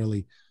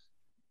necessarily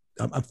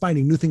I'm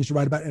finding new things to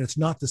write about, and it's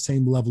not the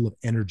same level of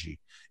energy,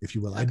 if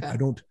you will. Okay. I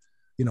don't,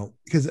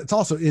 because it's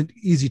also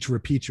easy to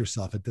repeat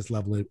yourself at this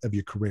level of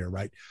your career,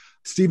 right?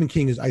 Stephen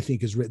King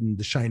has written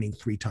The Shining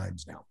 3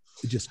 times now.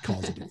 It just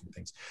calls it different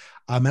things.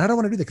 And I don't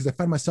want to do that because I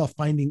find myself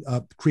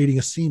creating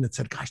a scene that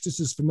said, gosh,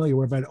 this is familiar.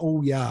 Where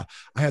I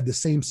had the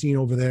same scene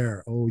over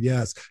there. Oh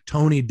yes.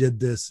 Tony did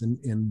this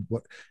in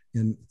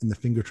the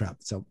Finger Trap.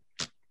 So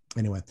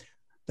anyway,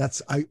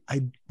 I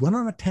went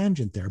on a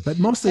tangent there, but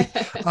mostly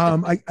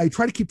I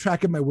try to keep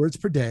track of my words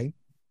per day.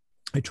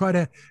 I try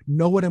to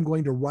know what I'm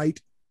going to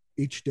write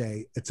each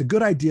day. It's a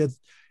good idea,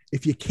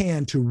 if you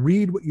can, to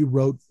read what you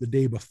wrote the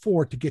day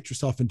before to get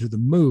yourself into the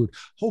mood.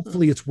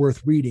 Hopefully it's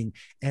worth reading.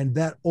 And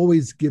that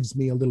always gives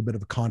me a little bit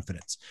of a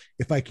confidence.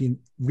 If I can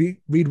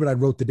read what I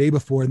wrote the day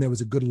before and there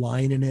was a good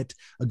line in it,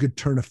 a good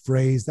turn of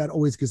phrase, that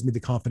always gives me the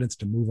confidence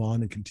to move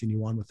on and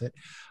continue on with it.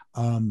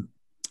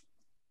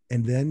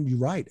 And then you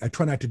write. I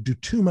try not to do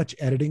too much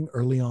editing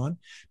early on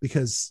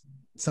because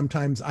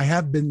sometimes I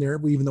have been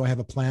there, even though I have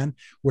a plan,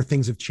 where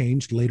things have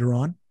changed later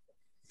on.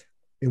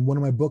 In one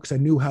of my books, I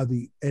knew how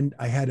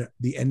I had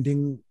the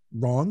ending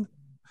wrong.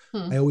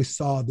 I always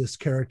saw this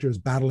character as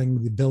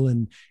battling the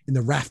villain in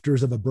the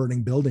rafters of a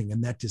burning building,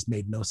 and that just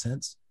made no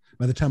sense.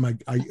 By the time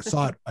I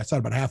saw it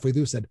about halfway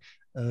through, said,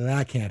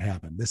 that can't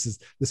happen.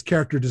 This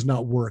character does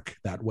not work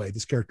that way.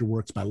 This character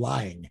works by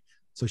lying,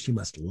 so she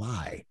must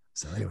lie.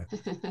 So anyway,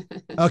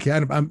 okay,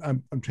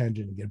 I'm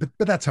transiting again,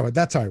 but that's how I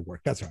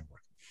work. That's how I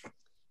work.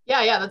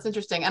 Yeah, that's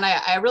interesting, and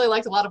I really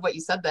liked a lot of what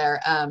you said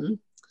there.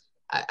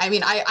 I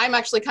mean, I'm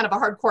actually kind of a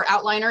hardcore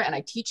outliner and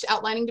I teach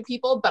outlining to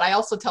people, but I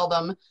also tell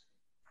them,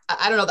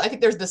 I don't know, I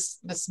think there's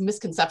this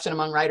misconception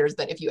among writers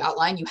that if you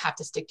outline, you have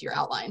to stick to your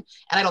outline.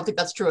 And I don't think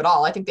that's true at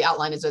all. I think the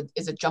outline is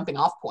a jumping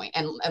off point.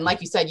 And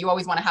like you said, you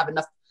always want to have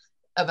enough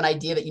of an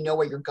idea that you know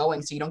where you're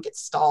going so you don't get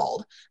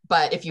stalled.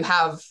 But if you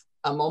have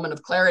a moment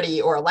of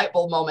clarity or a light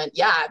bulb moment,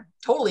 yeah,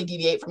 totally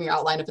deviate from your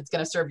outline if it's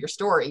going to serve your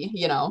story,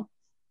 you know?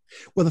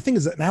 Well, the thing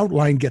is that an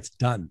outline gets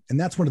done. And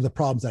that's one of the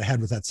problems that I had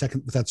with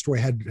that story.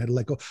 I had to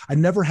let go. I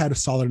never had a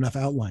solid enough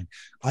outline.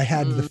 I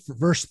had the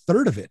first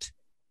third of it.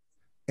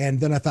 And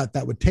then I thought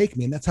that would take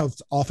me. And that's how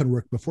it's often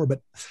worked before.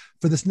 But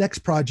for this next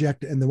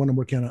project and the one I'm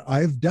working on,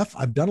 I've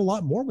done a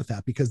lot more with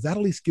that, because that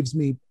at least gives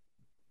me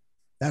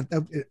that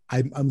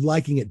I'm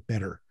liking it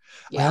better.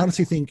 Yeah. I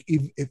honestly think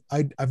if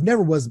I've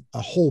never was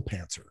a whole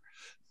pantser,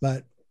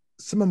 but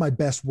some of my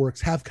best works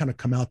have kind of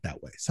come out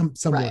that way. Some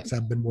right. works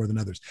have been more than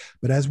others.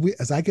 But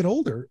as I get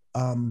older,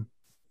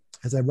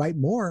 as I write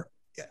more,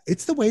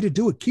 it's the way to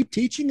do it. Keep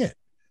teaching it.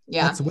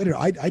 Yeah, that's the way to.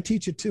 I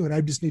teach it too, and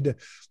I just need to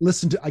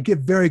listen to. I give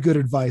very good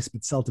advice,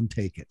 but seldom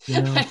take it.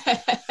 You know?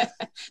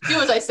 Do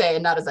as I say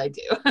and not as I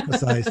do.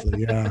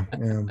 Precisely. Yeah.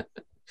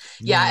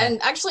 Yeah,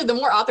 and actually, the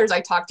more authors I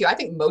talk to, I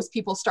think most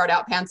people start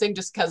out pantsing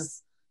just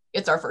because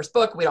it's our first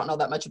book. We don't know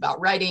that much about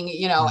writing,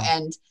 you know,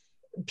 and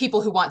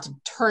people who want to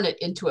turn it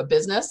into a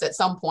business at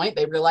some point,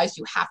 they realize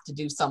you have to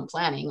do some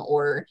planning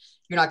or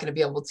you're not going to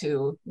be able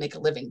to make a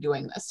living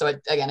doing this. So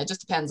it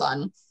just depends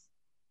on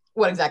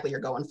what exactly you're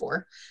going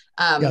for.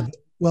 Yeah.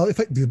 Well,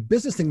 the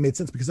business thing made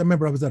sense, because I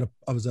remember I was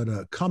at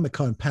a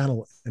Comic-Con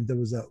panel, and there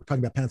was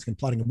talking about pantsing and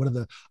plotting, and one of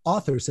the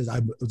authors says I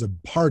was a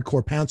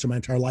hardcore pantser my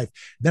entire life.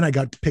 Then I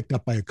got picked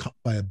up by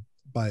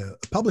a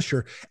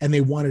publisher, and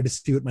they wanted to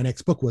see what my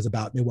next book was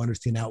about, and they wanted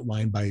to see an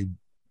outline by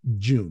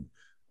June.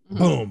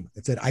 Boom.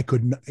 It said I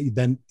couldn't.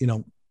 Then, you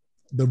know,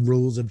 the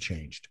rules have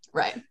changed.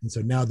 Right. And so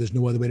now there's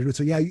no other way to do it.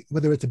 So yeah,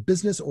 whether it's a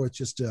business or it's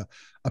just a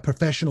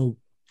professional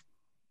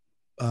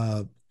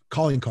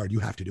calling card,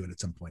 you have to do it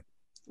at some point.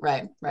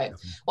 Right. Right.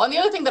 Well, and the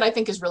other thing that I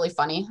think is really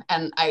funny,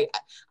 and I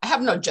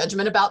have no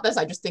judgment about this,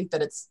 I just think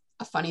that it's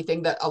a funny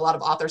thing that a lot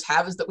of authors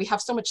have, is that we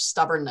have so much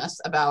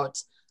stubbornness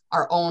about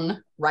our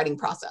own writing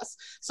process.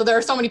 So there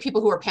are so many people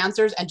who are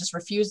pantsers and just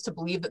refuse to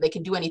believe that they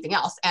can do anything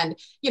else. And,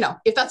 you know,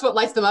 if that's what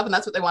lights them up and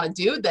that's what they want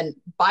to do, then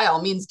by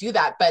all means do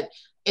that. But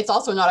it's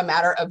also not a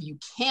matter of you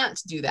can't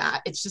do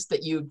that. It's just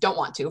that you don't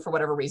want to for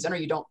whatever reason, or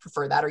you don't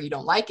prefer that, or you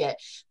don't like it.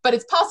 But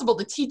it's possible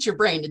to teach your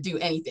brain to do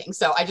anything.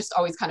 So I just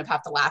always kind of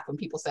have to laugh when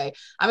people say,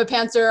 I'm a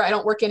pantser, I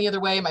don't work any other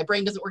way, my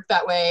brain doesn't work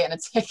that way. And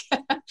it's like,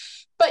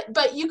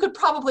 but you could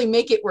probably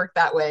make it work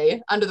that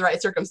way under the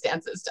right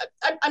circumstances.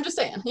 I'm just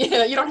saying, you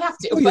don't have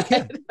to. Oh, you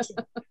can.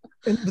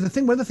 And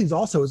one of the things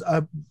also is,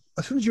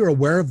 as soon as you're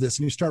aware of this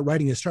and you start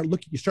writing, you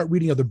start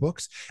reading other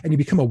books, and you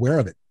become aware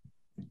of it.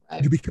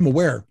 Right. You become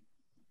aware.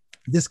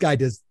 This guy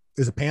is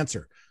a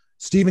pantser.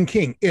 Stephen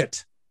King,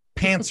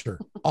 pantser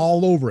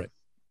all over it.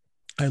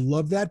 I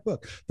love that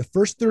book. The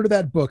first third of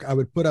that book I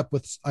would put up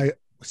with.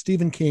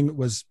 Stephen King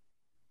was,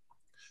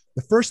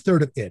 the first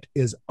third of it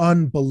is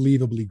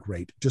unbelievably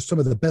great. Just some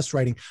of the best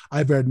writing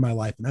I've read in my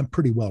life, and I'm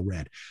pretty well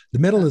read. The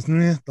middle is,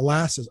 the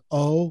last is,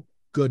 oh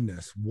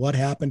goodness, what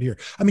happened here?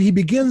 I mean, he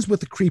begins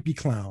with a creepy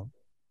clown,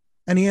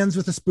 and he ends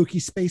with a spooky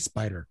space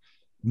spider.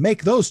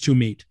 Make those two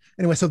meet.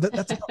 Anyway, so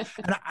that's,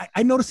 and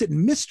I notice it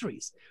in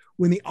mysteries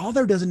when the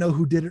author doesn't know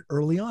who did it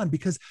early on,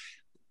 because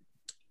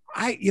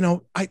I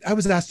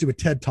was asked to do a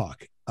TED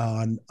talk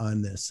on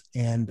this,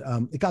 and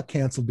it got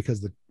canceled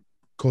because of the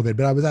COVID,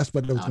 but I was asked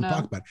what I was going to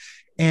talk about,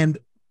 and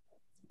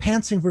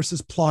pantsing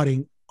versus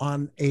plotting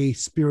on a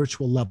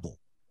spiritual level.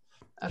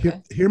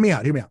 Okay. Hear me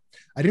out.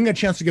 I didn't get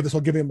a chance to give this. I'll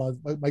give you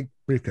my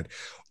brief cut.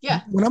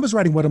 Yeah. When I was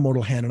writing What a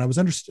Mortal Hand, and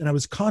I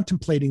was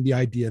contemplating the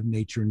idea of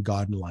nature and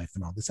God and life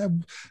and all this,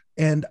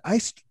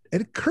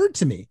 it occurred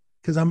to me,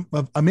 because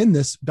I'm in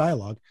this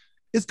dialogue,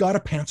 is God a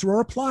pantser or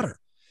a plotter?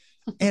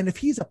 And if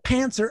he's a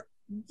pantser,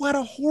 what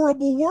a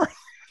horrible world.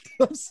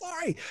 I'm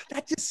sorry.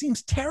 That just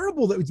seems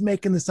terrible that he's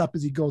making this up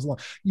as he goes along.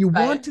 You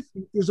want to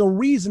think there's a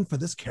reason for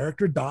this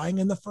character dying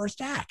in the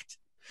first act.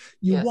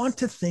 You want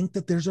to think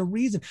that there's a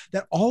reason,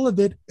 that all of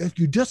it, if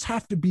you just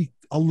have to be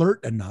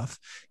alert enough,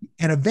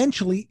 and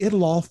eventually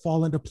it'll all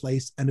fall into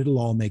place and it'll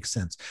all make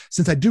sense.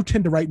 Since I do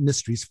tend to write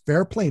mysteries,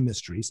 fair play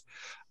mysteries,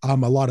 a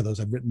lot of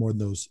those, I've written more of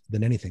those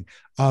than anything.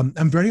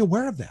 I'm very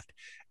aware of that.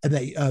 And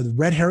the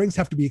red herrings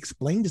have to be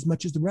explained as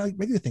much as the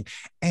regular thing.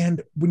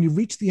 And when you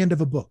reach the end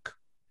of a book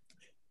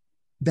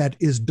that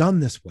is done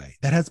this way,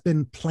 that has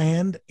been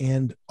planned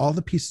and all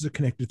the pieces are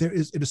connected,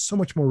 it is so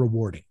much more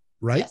rewarding.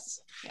 Right.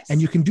 Yes. And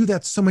you can do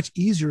that so much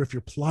easier if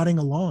you're plotting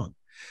along.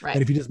 Right.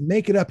 And if you just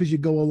make it up as you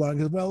go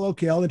along, well,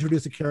 okay, I'll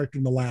introduce a character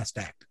in the last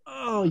act.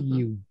 Oh,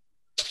 you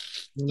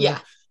know? Yeah.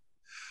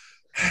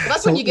 Well,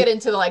 that's when you get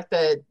into like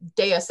the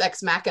Deus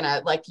Ex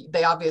Machina, like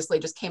they obviously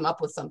just came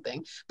up with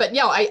something. But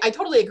I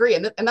totally agree.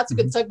 And that's a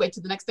good segue to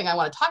the next thing I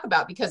want to talk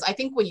about, because I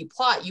think when you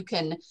plot,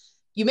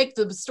 you make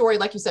the story,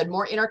 like you said,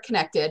 more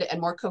interconnected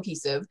and more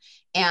cohesive.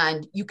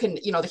 And you can,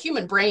 the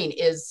human brain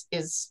is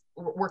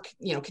we're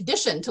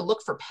conditioned to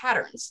look for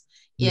patterns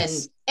in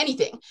Yes.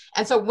 anything.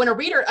 And so when a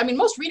reader, I mean,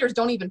 most readers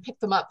don't even pick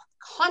them up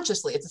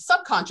consciously. It's a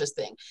subconscious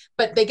thing,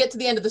 but they get to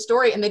the end of the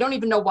story and they don't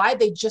even know why.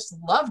 They just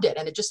loved it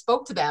and it just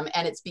spoke to them.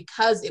 And it's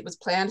because it was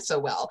planned so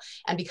well,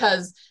 and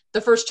because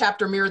the first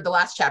chapter mirrored the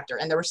last chapter,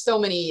 and there were so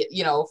many,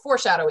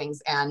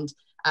 foreshadowings and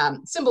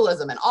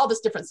symbolism and all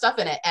this different stuff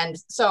in it. And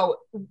so,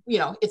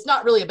 it's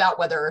not really about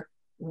whether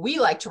we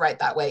like to write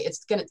that way.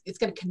 It's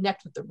gonna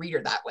connect with the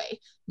reader that way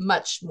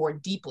much more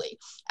deeply.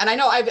 And I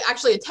know I've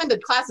actually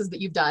attended classes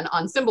that you've done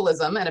on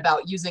symbolism and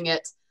about using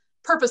it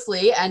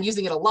purposely and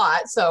using it a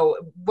lot. So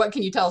what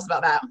can you tell us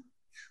about that?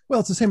 Well,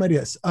 it's the same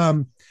ideas.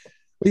 But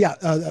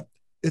yeah,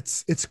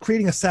 it's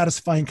creating a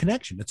satisfying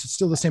connection. It's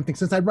still the same thing.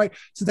 Since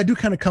I do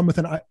kind of come with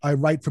I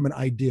write from an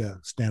idea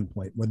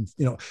standpoint. When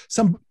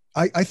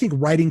I think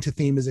writing to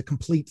theme is a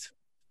complete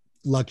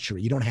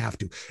luxury. You don't have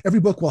to.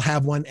 Every book will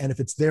have one, and if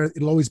it's there,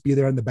 it'll always be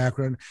there in the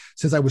background.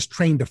 Since I was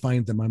trained to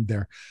find them, I'm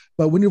there.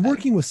 But when you're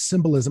working with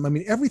symbolism, I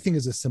mean, everything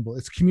is a symbol.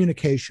 It's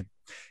communication,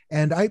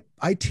 and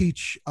I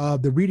teach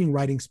the reading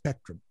writing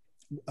spectrum,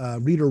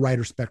 reader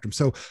writer spectrum.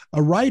 So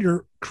a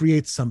writer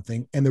creates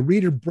something, and the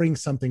reader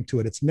brings something to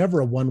it. It's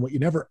never a one way.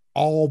 You're never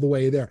all the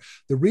way there.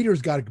 The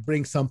reader's got to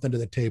bring something to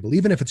the table,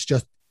 even if it's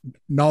just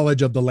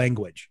knowledge of the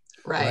language,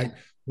 right?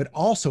 But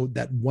also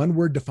that one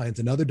word defines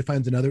another.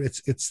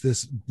 It's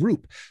this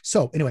group.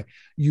 So anyway,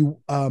 you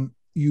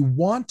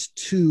want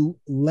to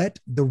let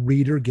the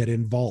reader get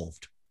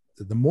involved.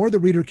 The more the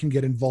reader can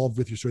get involved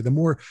with your story, the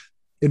more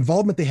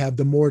involvement they have,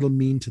 the more it'll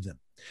mean to them.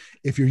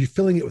 If you're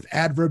filling it with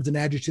adverbs and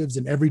adjectives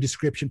in every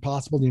description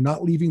possible, and you're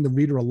not leaving the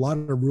reader a lot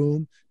of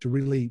room to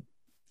really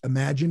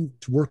imagine,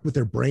 to work with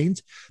their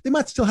brains, they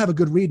might still have a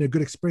good read and a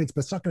good experience,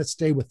 but it's not going to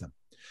stay with them.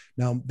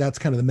 Now, that's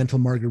kind of the mental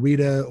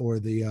margarita, or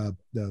the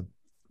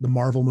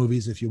Marvel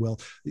movies, if you will.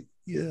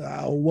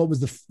 What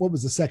was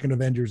the second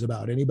Avengers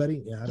about?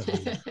 Anybody? Yeah, I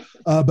don't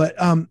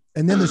know.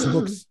 And then there's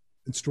books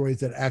and stories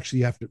that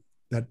actually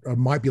that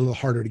might be a little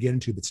harder to get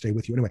into, but stay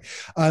with you anyway.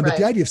 But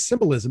the idea of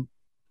symbolism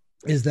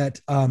is that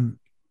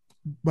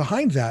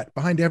behind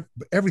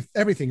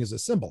everything is a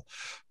symbol,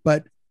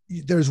 but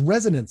there's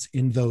resonance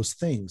in those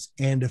things,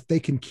 and if they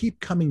can keep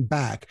coming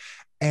back,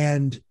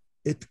 and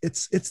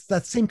it's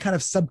that same kind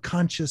of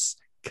subconscious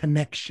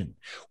connection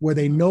where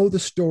they know the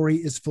story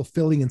is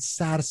fulfilling and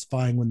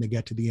satisfying when they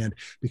get to the end,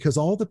 because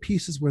all the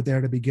pieces were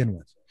there to begin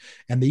with.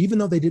 And even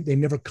though they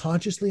never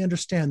consciously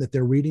understand that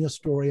they're reading a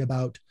story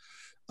about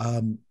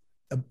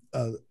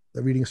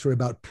they're reading a story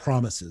about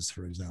promises,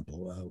 for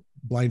example,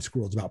 Blind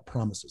Squirrels, about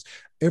promises.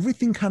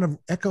 Everything kind of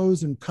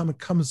echoes and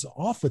comes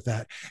off with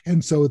that.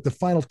 And so the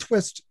final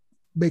twist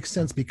makes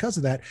sense because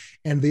of that.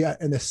 And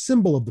the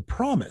symbol of the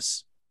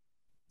promise,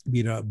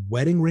 be it a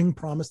wedding ring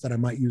promise that I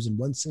might use in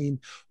one scene,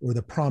 or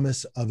the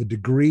promise of a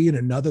degree in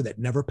another that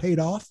never paid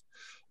off,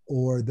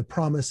 or the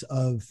promise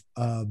of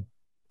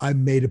I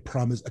made a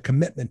promise, a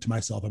commitment to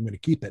myself, I'm going to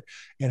keep it,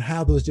 and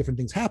how those different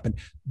things happen.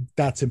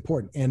 That's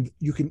important. And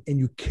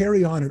you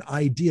carry on an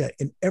idea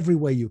in every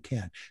way you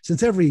can.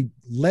 Since every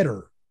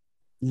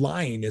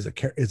line is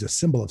a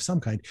symbol of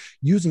some kind,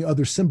 using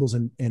other symbols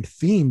and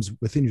themes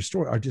within your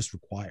story are just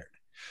required.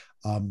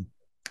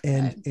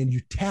 And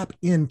you tap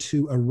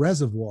into a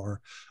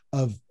reservoir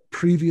of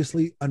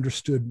previously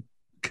understood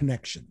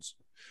connections,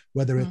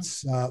 whether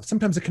it's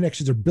sometimes the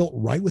connections are built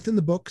right within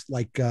the books,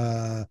 like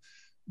the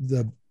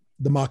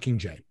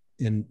Mockingjay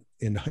in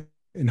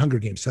Hunger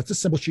Games. So that's a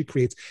symbol she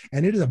creates,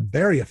 and it is a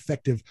very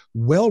effective,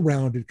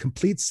 well-rounded,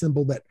 complete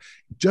symbol that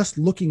just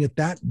looking at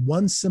that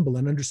one symbol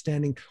and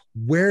understanding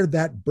where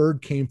that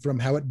bird came from,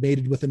 how it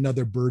mated with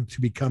another bird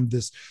to become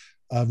this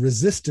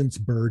resistance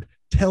bird,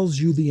 tells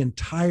you the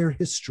entire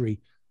history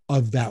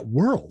of that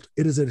world.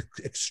 It is an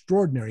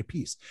extraordinary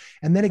piece.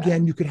 And then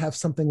again, you could have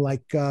something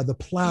like the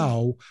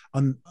plow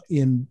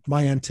in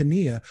My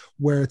Antonia,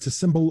 where it's a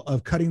symbol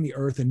of cutting the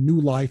earth and new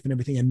life and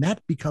everything. And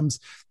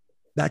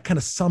that kind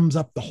of sums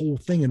up the whole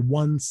thing in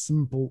one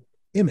simple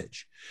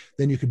image.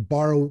 Then you could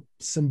borrow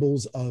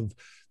symbols of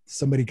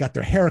somebody got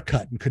their hair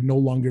cut and could no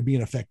longer be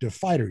an effective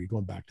fighter. You're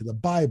going back to the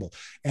Bible,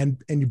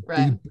 and you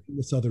bring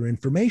this other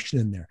information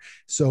in there.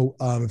 So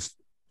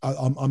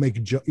I'll make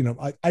a joke.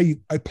 I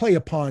play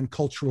upon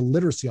cultural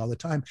literacy all the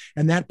time,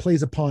 and that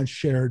plays upon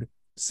shared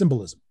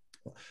symbolism.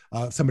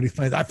 Somebody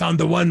finds, I found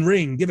the one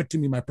ring, give it to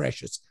me, my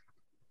precious.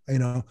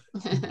 You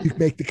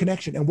make the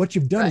connection. And what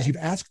you've done is you've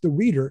asked the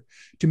reader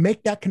to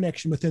make that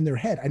connection within their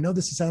head. I know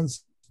this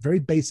sounds very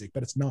basic,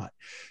 but it's not.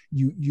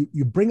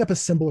 You bring up a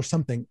symbol or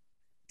something,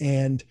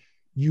 and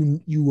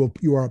you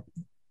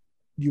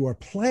are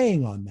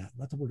playing on that.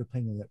 Not the word of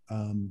playing on that.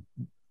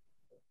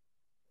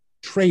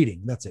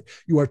 Trading, that's it.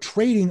 You are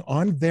trading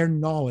on their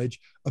knowledge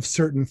of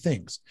certain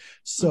things.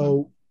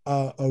 So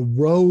a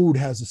road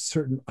has a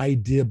certain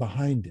idea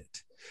behind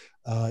it.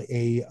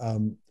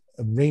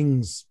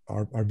 Rings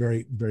are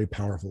very, very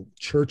powerful.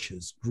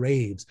 Churches,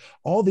 graves,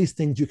 all these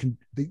things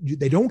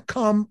they don't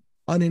come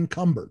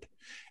unencumbered,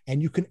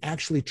 and you can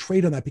actually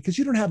trade on that because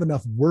you don't have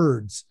enough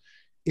words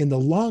in the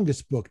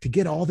longest book to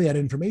get all that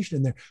information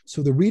in there.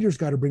 So the reader's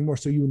got to bring more.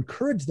 So you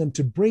encourage them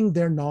to bring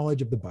their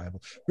knowledge of the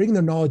Bible, bring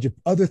their knowledge of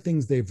other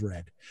things they've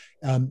read.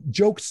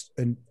 Jokes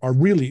are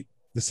really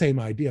the same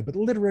idea, but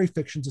literary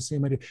fiction's the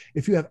same idea.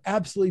 If you have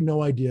absolutely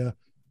no idea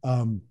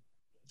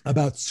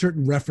about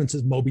certain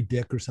references, Moby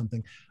Dick or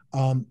something,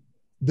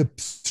 the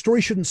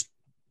story shouldn't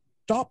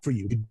stop for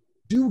you. You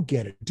do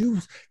get it. Do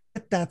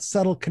get that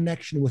subtle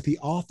connection with the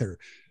author.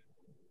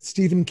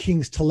 Stephen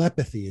King's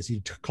telepathy, as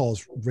he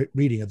calls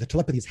reading, the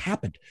telepathy has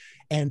happened,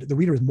 and the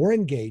reader is more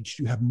engaged.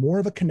 You have more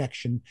of a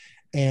connection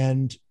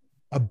and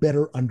a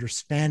better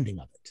understanding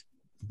of it.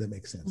 If that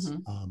makes sense.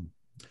 Mm-hmm.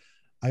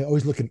 I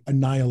always look at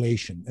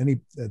Annihilation,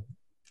 a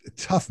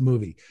tough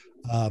movie.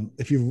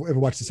 If you've ever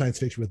watched the science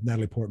fiction with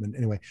Natalie Portman,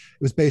 anyway,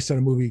 it was based on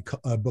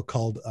a book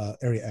called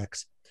Area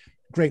X.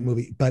 Great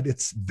movie, but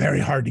it's very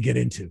hard to get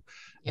into.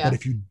 Yeah. But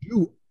if you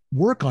do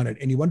work on it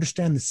and you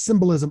understand the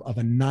symbolism of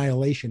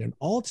annihilation and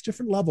all its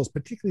different levels,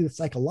 particularly the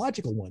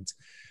psychological ones,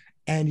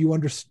 and you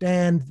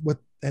understand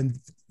and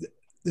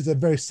there's a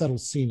very subtle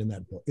scene in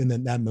that book, in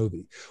that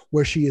movie,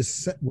 where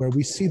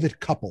we see the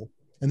couple,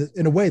 and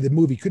in a way the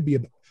movie could be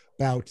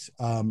about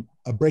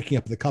a breaking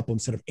up of the couple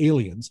instead of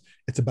aliens.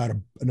 It's about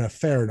an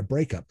affair and a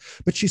breakup.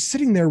 But she's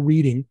sitting there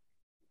reading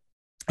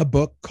a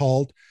book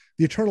called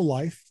The Eternal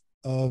Life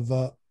of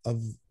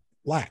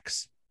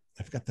Lax.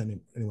 I forgot the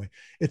name. Anyway,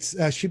 it's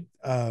what's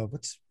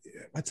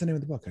the name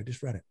of the book? I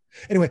just read it.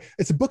 Anyway,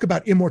 it's a book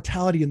about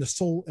immortality in the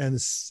soul and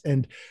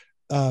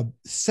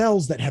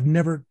cells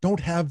that don't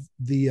have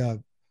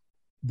the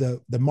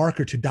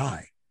marker to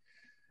die.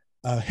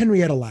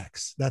 Henrietta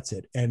Lacks, that's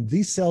it. And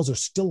these cells are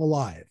still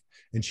alive.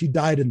 And she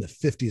died in the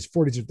 50s,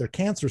 40s. They're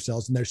cancer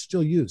cells and they're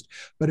still used.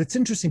 But it's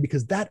interesting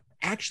because that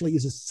actually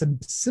is a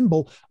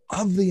symbol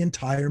of the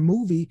entire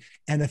movie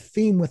and a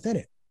theme within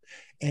it.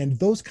 And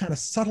those kind of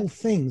subtle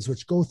things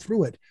which go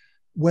through it,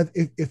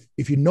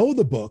 if you know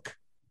the book,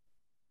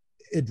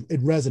 it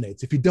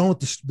resonates. If you don't,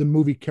 the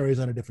movie carries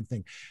on a different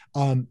thing.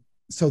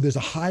 So there's a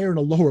higher and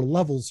a lower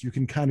levels you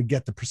can kind of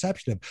get the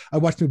perception of. I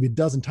watched the movie a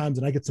dozen times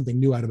and I get something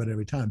new out of it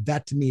every time.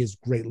 That to me is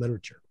great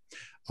literature.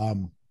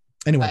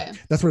 Anyway,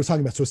 that's what I was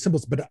talking about. So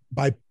symbols, but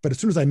as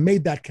soon as I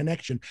made that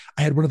connection,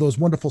 I had one of those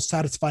wonderful,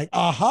 satisfying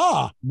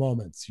aha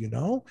moments,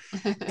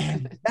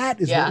 and that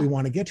is what we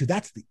want to get to.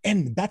 That's the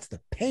end. That's the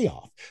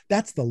payoff.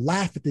 That's the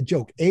laugh at the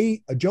joke. A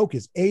joke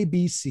is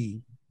ABC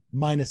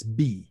minus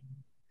B.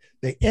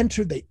 They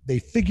enter, they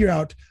figure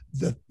out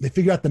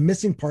the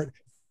missing part,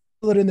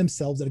 fill it in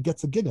themselves, and it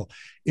gets a giggle.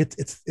 It's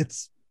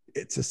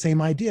the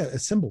same idea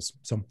as symbols.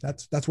 So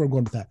that's where I'm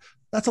going with that.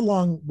 That's a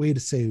long way to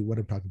say what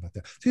I'm talking about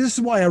there. See, this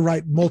is why I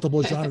write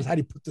multiple genres. How do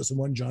you put this in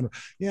one genre?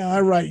 Yeah,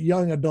 I write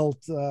young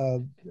adult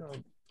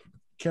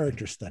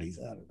character studies.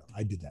 I don't know.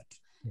 I do that.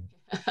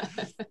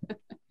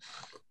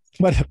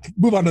 But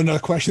move on to another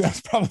question.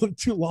 That's probably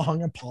too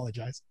long. I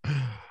apologize.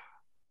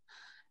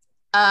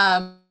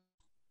 I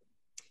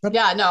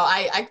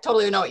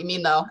totally know what you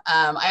mean, though.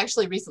 I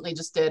actually recently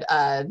just did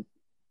a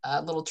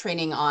little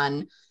training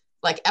on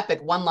like epic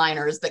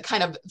one-liners that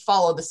kind of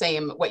follow the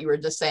same, what you were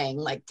just saying,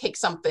 like take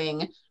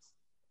something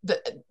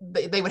that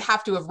they would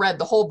have to have read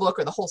the whole book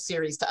or the whole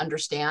series to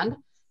understand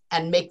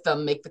and make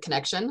the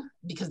connection,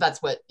 because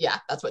that's what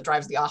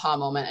drives the aha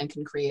moment and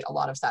can create a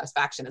lot of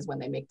satisfaction is when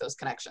they make those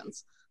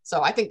connections.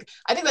 So I think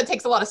that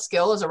takes a lot of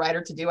skill as a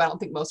writer to do. I don't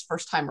think most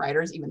first-time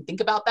writers even think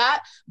about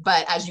that,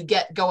 but as you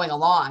get going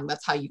along,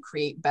 that's how you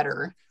create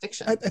better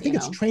fiction. I think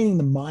it's training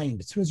the mind.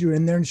 As soon as you're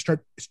in there and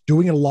start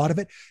doing a lot of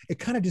it, it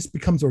kind of just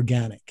becomes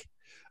organic.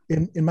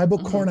 In my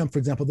book, Cornum, for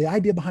example, the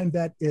idea behind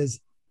that is,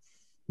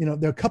 there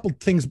are a couple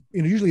things,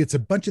 usually it's a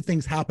bunch of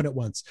things happen at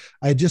once.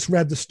 I had just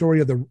read the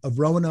story of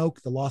Roanoke,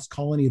 the lost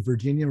colony of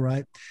Virginia,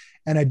 right?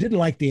 And I didn't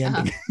like the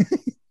ending.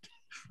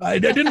 I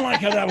didn't like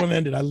how that one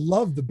ended. I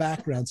love the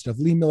background stuff.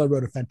 Lee Miller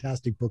wrote a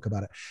fantastic book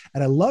about it.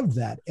 And I loved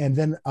that. And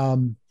then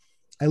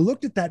I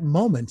looked at that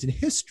moment in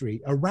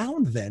history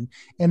around then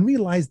and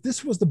realized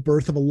this was the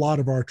birth of a lot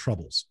of our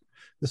troubles.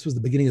 This was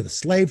the beginning of the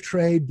slave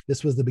trade.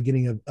 This was the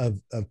beginning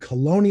of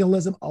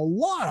colonialism. A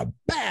lot of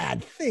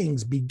bad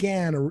things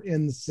began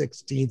in the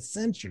 16th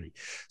century.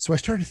 So I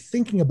started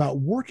thinking about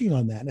working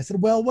on that. And I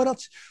said, well, what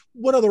else?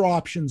 What other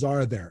options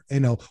are there?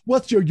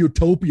 What's your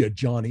utopia,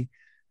 Johnny?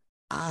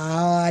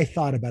 I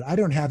thought about it. I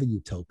don't have a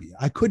utopia.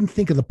 I couldn't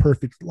think of the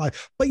perfect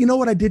life. But you know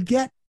what I did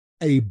get?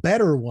 A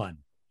better one.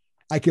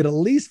 I could at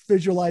least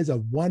visualize a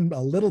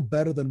little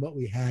better than what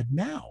we had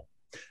now.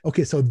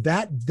 Okay, so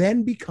that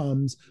then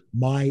becomes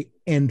my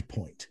end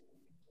point.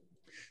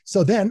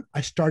 So then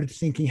I started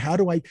thinking,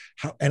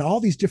 and all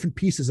these different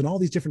pieces and all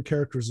these different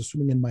characters are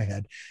swimming in my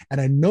head,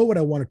 and I know what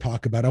I want to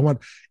talk about.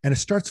 And it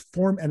starts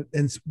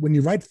and when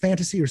you write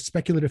fantasy or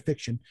speculative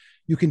fiction,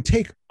 you can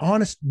take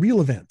honest, real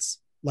events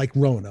like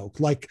Roanoke,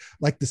 like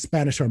the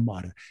Spanish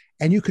Armada,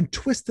 and you can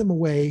twist them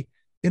away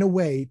in a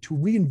way to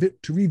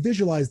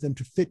revisualize them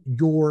to fit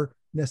your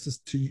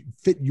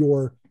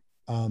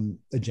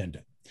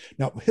agenda.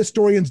 Now,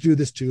 historians do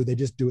this too. They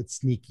just do it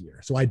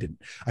sneakier. So I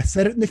didn't. I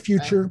set it in the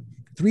future, Right.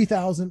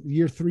 3000,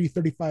 year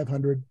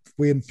 3500,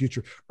 way in the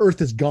future. Earth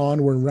is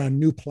gone. We're around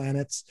new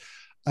planets.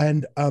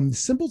 And the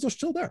symbols are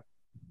still there.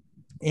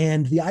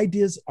 And the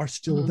ideas are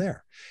still Mm-hmm.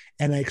 there.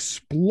 And I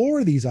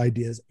explore these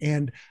ideas.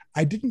 And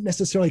I didn't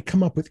necessarily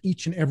come up with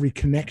each and every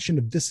connection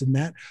of this and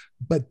that,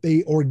 but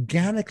they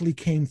organically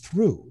came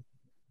through.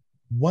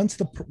 Once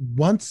the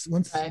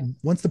Right.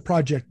 once the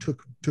project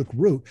took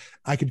root,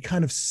 I could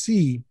kind of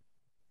see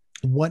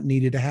what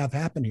needed to have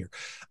happen here.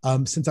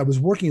 Since I was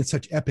working in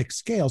such epic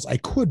scales, I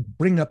could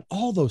bring up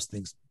all those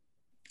things,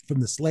 from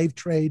the slave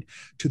trade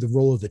to the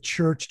role of the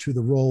church to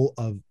the role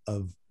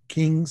of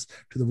kings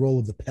to the role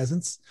of the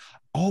peasants.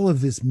 All of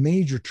this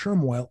major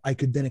turmoil I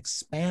could then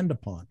expand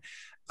upon.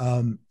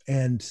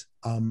 And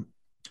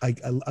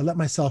I let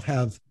myself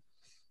have,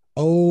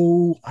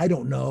 I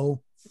don't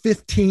know,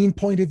 15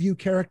 point of view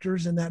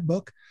characters in that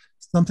book,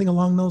 something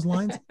along those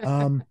lines.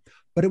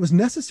 But it was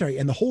necessary.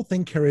 And the whole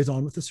thing carries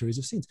on with a series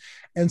of scenes.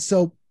 And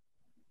so,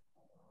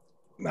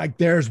 like,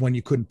 there's when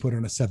you couldn't put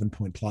on a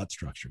 7-point plot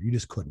structure. You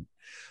just couldn't.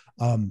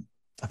 I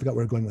forgot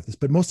where I'm going with this,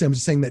 but mostly I'm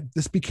just saying that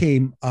this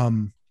became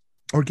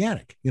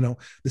organic, the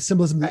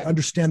symbolism, Right. that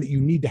understand that you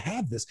need to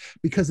have this,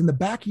 because in the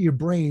back of your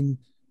brain,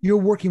 you're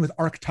working with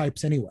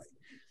archetypes anyway.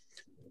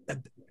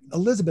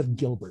 Elizabeth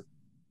Gilbert,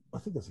 I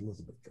think that's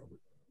Elizabeth Gilbert.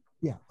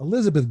 Yeah,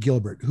 Elizabeth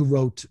Gilbert, who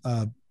wrote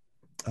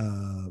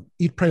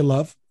Eat, Pray,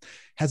 Love,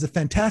 has a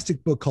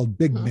fantastic book called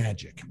Big Mm-hmm.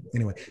 Magic.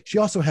 Anyway, she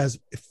also has,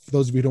 if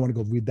those of you don't want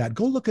to go read that,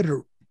 go look at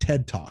her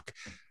TED Talk.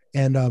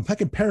 And if I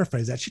can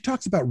paraphrase that, she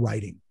talks about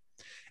writing.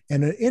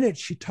 And in it,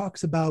 she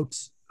talks about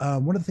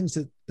one of the things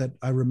that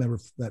I remember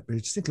that very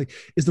distinctly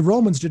is the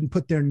Romans didn't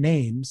put their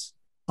names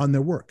on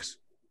their works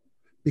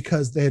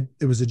because it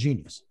was a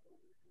genius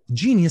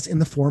in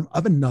the form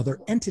of another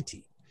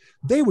entity.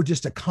 They were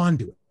just a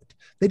conduit.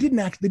 They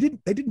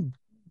didn't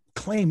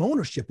claim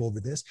ownership over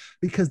this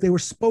because they were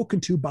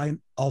spoken to by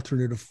an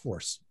alternative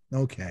force.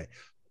 Okay.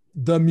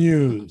 The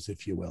muse,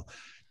 if you will.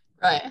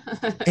 Right.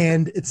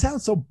 And it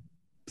sounds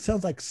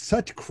like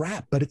such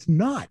crap, but it's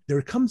not.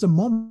 There comes a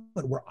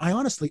moment where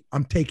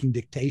I'm taking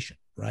dictation,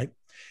 right?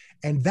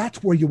 And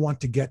that's where you want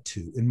to get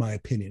to, in my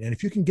opinion. And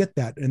if you can get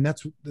that, and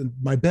that's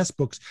my best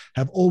books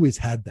have always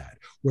had that,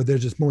 where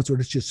there's just moments where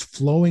it's just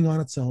flowing on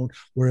its own,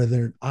 where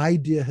an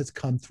idea has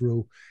come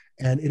through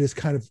and it is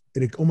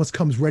it almost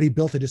comes ready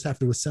built. I just have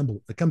to assemble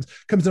it. It comes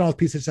in all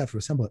pieces, I just have to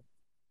assemble it.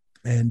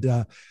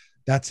 And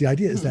that's the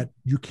idea, is that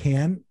you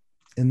can.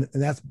 And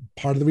that's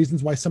part of the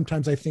reasons why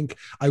sometimes I think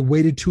I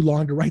waited too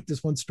long to write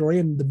this one story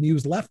and the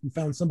muse left and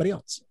found somebody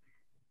else.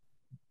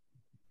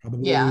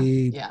 Probably, Yeah.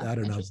 I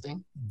don't know,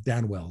 Interesting.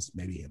 Dan Wells,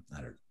 maybe.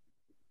 I don't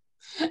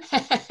know.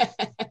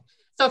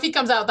 So if he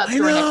comes out with that I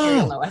story next year,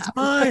 you'll know. know what It's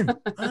happened.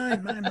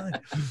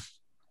 mine.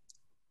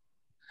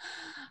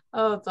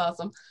 Oh, that's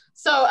awesome.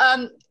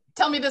 So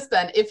tell me this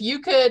then. If you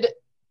could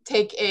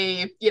take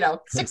a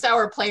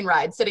 6-hour plane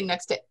ride sitting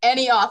next to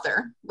any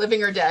author,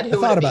 living or dead, I who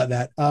would thought it be? about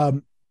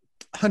that.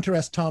 Hunter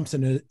S.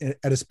 Thompson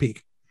at his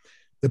peak.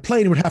 The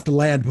plane would have to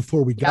land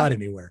before we got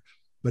anywhere,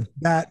 but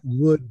that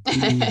would be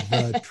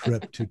the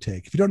trip to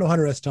take. If you don't know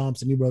Hunter S.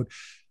 Thompson, he wrote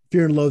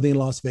Fear and Loathing in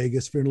Las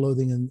Vegas, Fear and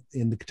Loathing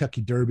in the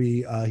Kentucky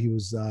Derby. He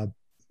was a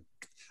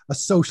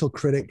social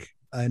critic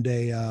and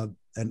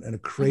a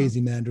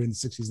crazy man during the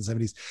 60s and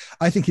 70s.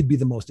 I think he'd be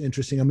the most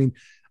interesting. I mean,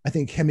 I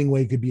think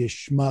Hemingway could be a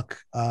schmuck.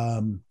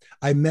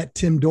 I met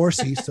Tim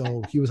Dorsey,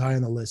 so he was high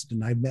on the list,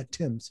 and I met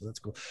Tim, so that's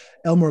cool.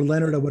 Elmore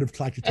Leonard, I would have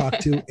liked to talk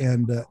to,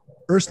 and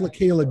Ursula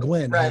K. Le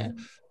Guin. I have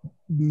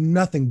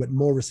nothing but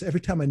more respect.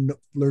 Every time I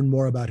learn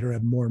more about her, I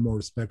have more and more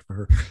respect for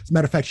her. As a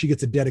matter of fact, she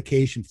gets a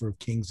dedication for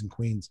Kings and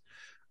Queens.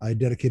 I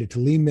dedicated to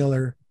Lee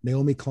Miller,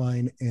 Naomi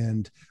Klein,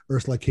 and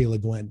Ursula K. Le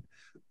Guin.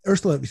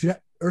 Ursula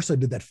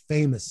did that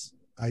famous.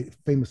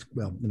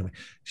 Well, anyway,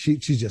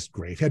 she's just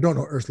great. If I don't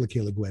know Ursula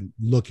K. Le Guin,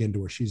 look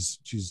into her. She's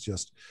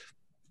just,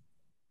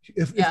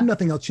 if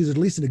nothing else, she's at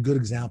least a good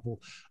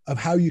example of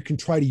how you can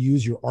try to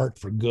use your art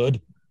for good,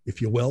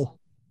 if you will,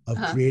 of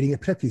creating it,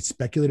 particularly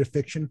speculative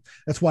fiction.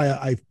 That's why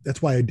I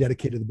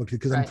dedicated the book,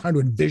 because I'm trying to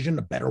envision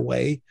a better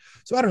way.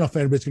 So I don't know if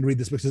anybody's going to read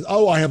this book and says,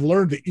 "Oh, I have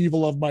learned the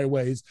evil of my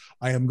ways.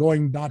 I am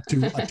going not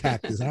to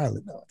attack this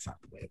island." No, it's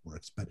not the way it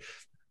works, but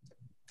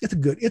it's a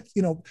good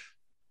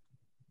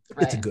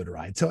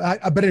ride. So,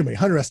 but anyway,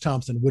 Hunter S.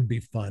 Thompson would be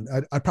fun.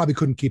 I probably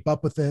couldn't keep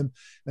up with him,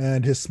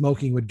 and his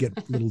smoking would get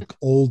a little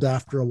old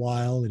after a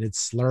while, and his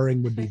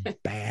slurring would be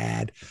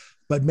bad.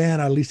 But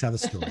man, I at least have a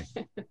story.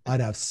 I'd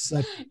have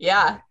such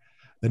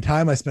the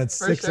time I spent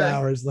 6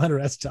 hours with Hunter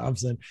S.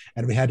 Thompson,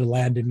 and we had to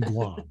land in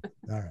Guam.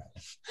 All right.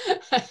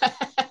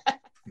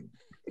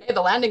 Hey,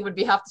 the landing would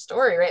be half the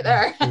story right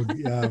there.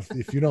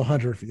 If you know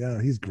Hunter,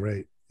 he's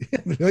great.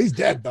 He's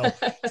dead though.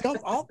 Have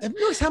you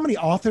noticed how many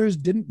authors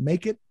didn't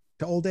make it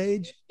to old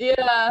age?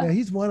 Yeah,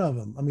 he's one of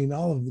them. I mean,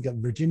 all of them. You got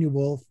Virginia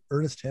Woolf,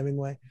 Ernest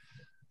Hemingway.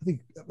 I think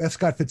F.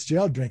 Scott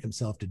Fitzgerald drank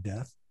himself to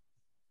death.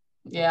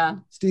 Yeah.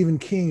 Stephen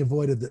King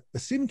avoided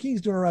Stephen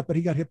King's doing all right, but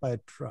he got hit by a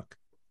truck.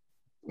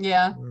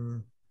 Yeah.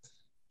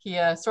 He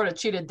sort of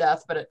cheated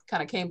death, but it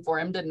kind of came for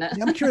him, didn't it?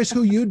 Yeah, I'm curious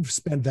who you'd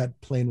spend that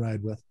plane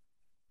ride with.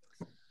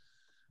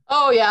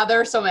 Oh yeah,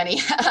 there are so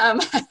many. Um,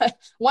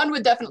 One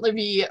would definitely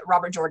be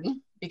Robert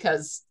Jordan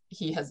because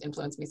he has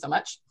influenced me so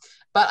much.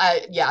 But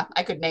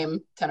I could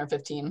name 10 or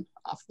 15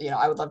 off.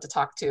 I would love to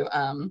talk to.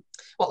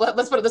 Well,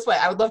 let's put it this way: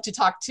 I would love to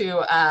talk to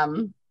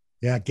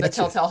Yeah, the get you.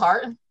 Telltale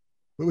Heart.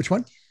 Which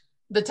one?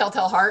 The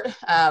Telltale Heart.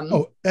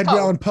 Oh, Edgar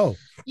Allan Poe.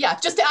 Yeah,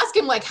 just to ask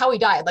him like how he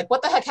died. Like,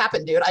 what the heck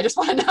happened, dude? I just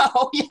want to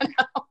know.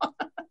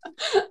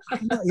 I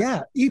know,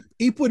 yeah,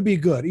 Eep would be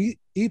good.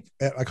 Eep,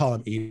 I call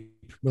him Eep.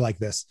 We're like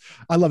this.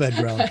 I love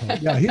Edgar Allan Poe.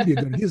 Yeah, he'd be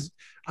good.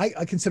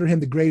 I consider him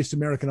the greatest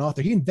American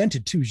author. He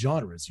invented two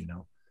genres,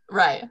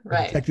 Right.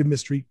 detective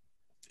mystery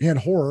and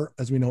horror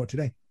as we know it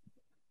today.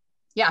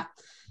 Yeah.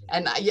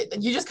 And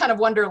you just kind of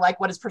wonder like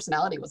what his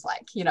personality was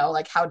like,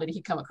 like how did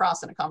he come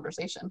across in a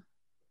conversation?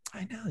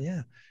 I know,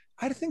 yeah.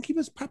 I think he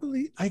was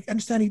probably, I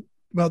understand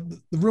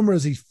the rumor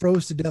is he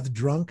froze to death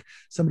drunk.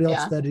 Somebody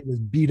else said he was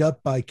beat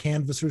up by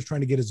canvassers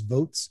trying to get his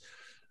votes.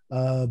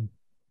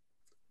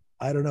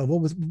 I don't know.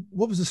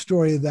 What was the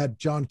story of that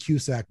John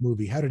Cusack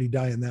movie? How did he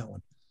die in that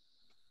one?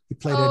 He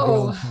played Edgar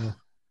Allan Poe.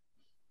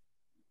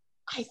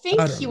 I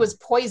think he was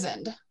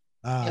poisoned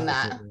in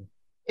that. Okay.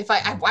 If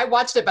I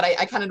watched it, but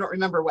I kind of don't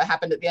remember what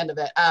happened at the end of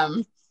it.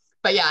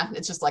 But yeah,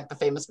 it's just like the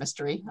famous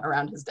mystery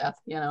around his death,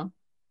 Yeah,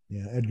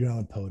 Edgar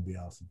Allan Poe would be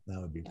awesome.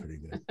 That would be pretty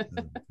good.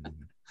 Awesome.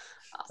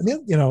 I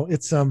mean,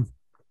 it's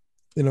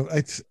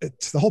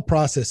the whole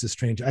process is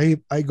strange.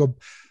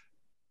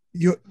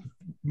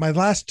 My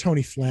last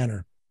Tony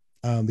Flanner,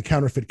 The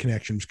Counterfeit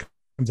Connection, which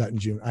comes out in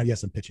June.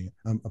 Yes, I'm pitching it.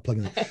 I'm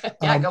plugging it.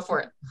 Go for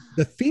it.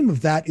 The theme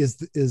of that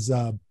is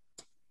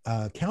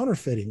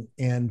counterfeiting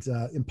and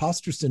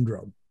imposter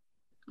syndrome.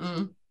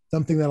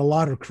 Something that a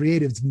lot of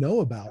creatives know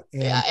about.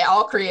 And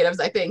all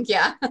creatives, I think.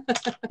 Yeah.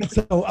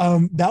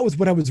 So that was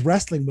what I was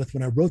wrestling with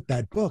when I wrote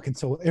that book. And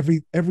so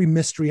every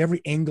mystery,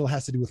 every angle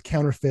has to do with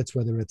counterfeits,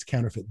 whether it's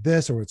counterfeit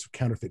this or it's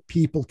counterfeit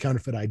people,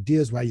 counterfeit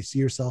ideas, why you see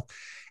yourself.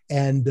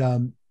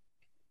 And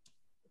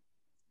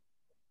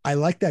I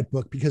like that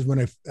book because when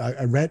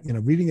I read,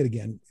 reading it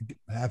again,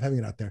 having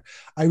it out there,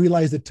 I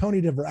realized that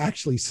Tony never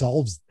actually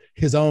solves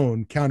his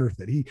own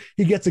counterfeit. He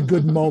gets a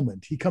good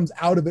moment. He comes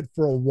out of it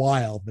for a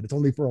while, but it's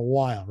only for a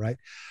while, right?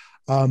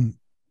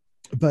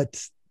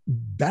 But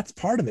that's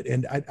part of it.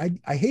 And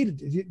I hate it.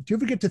 Do you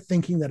ever get to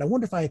thinking that I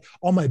wonder if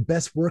all my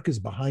best work is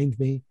behind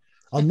me?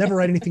 I'll never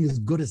write anything as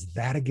good as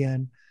that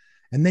again.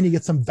 And then you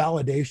get some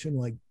validation,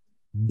 like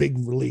big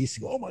release.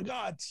 You go, oh my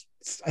God,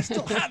 I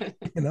still have it,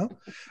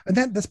 And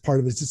that's part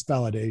of it. It's just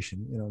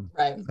validation,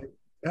 Right.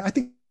 I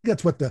think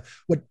that's what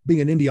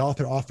being an indie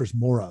author offers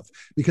more of,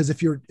 because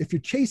if you're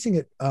chasing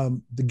it,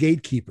 the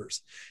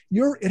gatekeepers,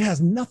 it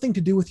has nothing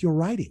to do with your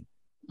writing.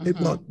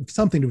 Well,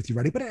 something to do with your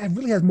writing, but it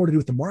really has more to do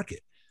with the market.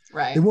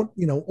 Right. They won't,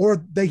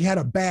 or they had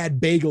a bad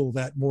bagel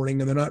that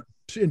morning and they're not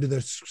into the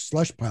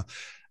slush pile.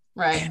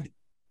 Right.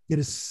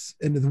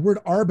 And the word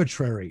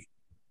arbitrary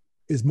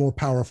is more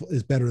powerful,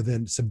 is better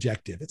than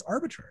subjective. It's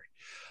arbitrary.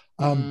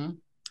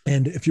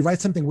 And if you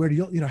write something weird,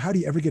 how do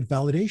you ever get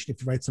validation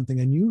if you write something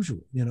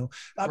unusual?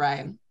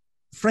 Right.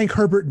 Frank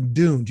Herbert and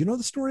Dune. Do you know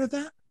the story of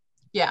that?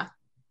 Yeah.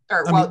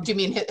 Do you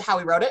mean how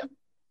he wrote it?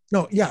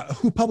 No. Yeah.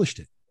 Who published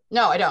it?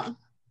 No, I don't.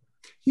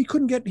 He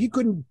couldn't get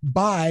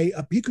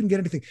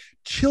anything.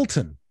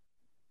 Chilton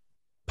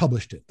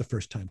published it the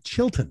first time.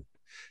 Chilton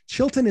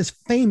is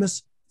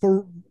famous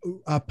for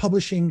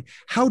publishing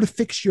How to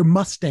Fix Your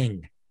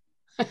Mustang.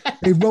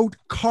 They wrote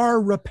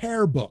car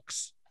repair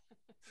books.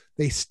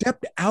 They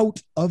stepped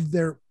out of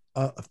their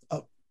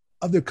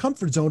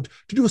comfort zone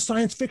to do a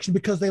science fiction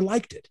because they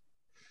liked it.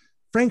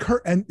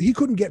 And he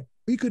couldn't get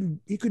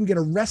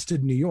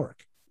arrested in New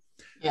York.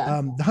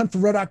 Yeah. The Hunt for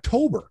Red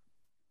October.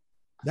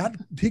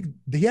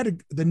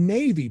 The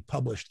Navy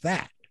published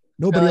that.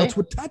 Nobody else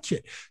would touch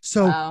it.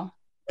 So,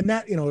 and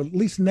that, at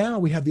least now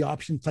we have the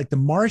options like The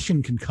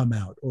Martian can come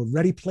out or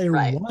Ready Player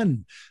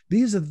One.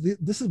 This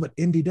is what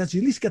indie does.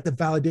 You at least get the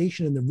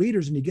validation in the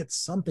readers and you get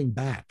something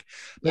back.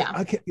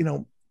 But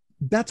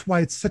that's why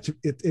it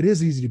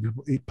is easy to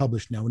be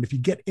published now. And if you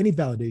get any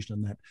validation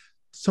on that,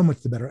 so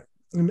much the better.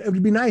 I mean, it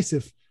would be nice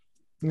if,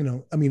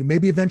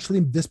 maybe eventually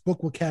this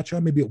book will catch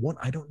on. Maybe it won't.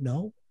 I don't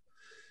know.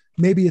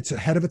 Maybe it's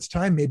ahead of its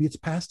time. Maybe it's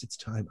past its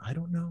time. I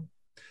don't know.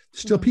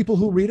 Still people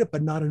who read it,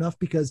 but not enough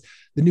because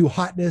the new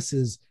hotness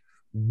is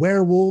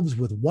werewolves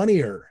with one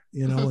ear,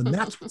 and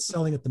that's what's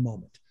selling at the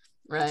moment.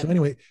 Right. So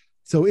anyway,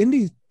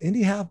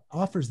 indie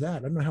offers that. I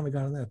don't know how we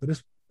got on that,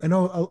 but I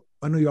know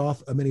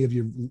many of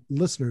your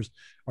listeners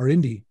are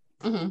indie.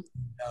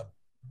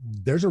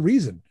 There's a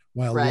reason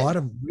why a lot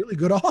of really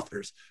good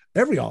authors,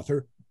 every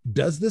author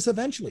does this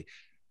eventually.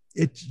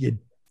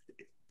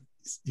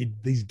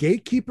 These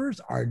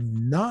gatekeepers are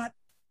not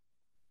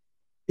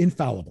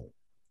infallible.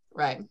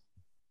 Right.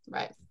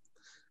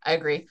 I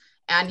agree.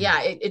 And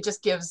it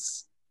just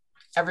gives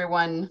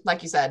everyone,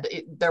 like you said,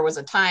 there was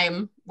a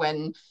time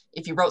when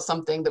if you wrote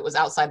something that was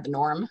outside the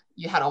norm,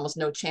 you had almost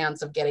no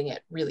chance of getting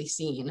it really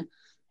seen.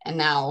 And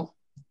now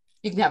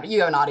you have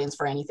an audience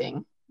for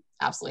anything.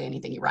 absolutely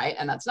anything you write.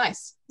 And that's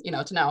nice,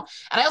 to know.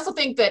 And I also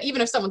think that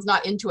even if someone's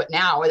not into it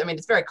now, I mean,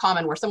 it's very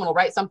common where someone will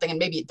write something and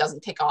maybe it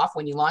doesn't take off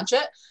when you launch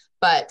it,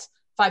 but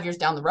 5 years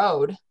down the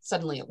road,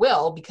 suddenly it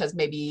will, because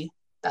maybe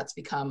that's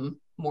become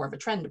more of a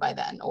trend by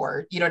then,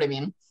 or, you know what I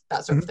mean?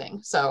 That sort of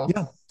thing. So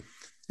yeah,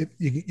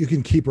 you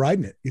can keep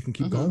riding it. You can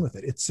keep going with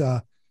it. It's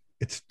I'm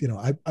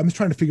just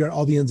trying to figure out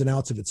all the ins and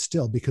outs of it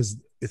still, because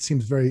it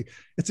seems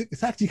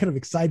it's actually kind of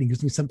exciting.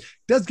 It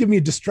does give me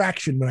a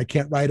distraction when I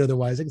can't write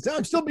otherwise. I can say,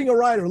 I'm still being a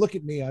writer. Look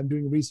at me. I'm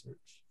doing research.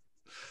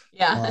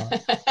 Yeah.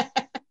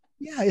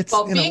 Yeah.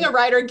 Being a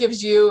writer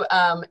gives you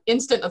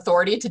instant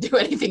authority to do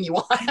anything you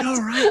want. I know,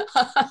 right?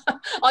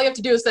 All you have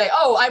to do is say,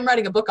 oh, I'm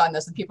writing a book on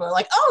this. And people are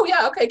like, oh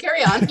yeah, okay,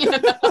 carry on.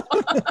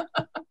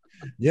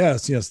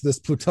 Yes. This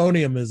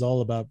plutonium is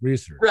all about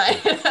research. Right.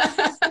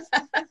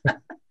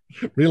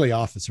 Really,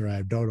 officer, I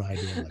have no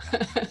idea what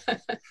happened.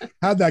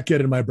 How'd that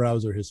get in my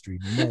browser history?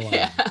 No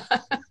idea.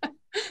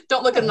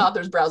 Don't look at an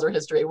author's browser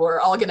history. We're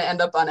all going to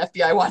end up on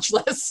FBI watch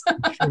lists.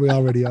 I'm sure we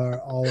already are.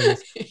 All of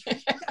us.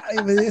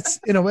 I mean, it's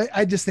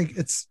I just think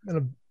it's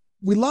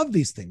we love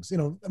these things. It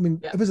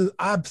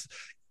was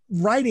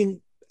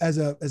writing as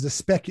a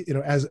spec.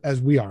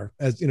 As we are,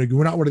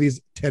 we're not one of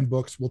these 10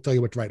 books. We'll tell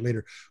you what to write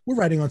later. We're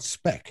writing on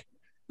spec.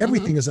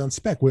 Everything is on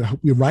spec. We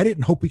write it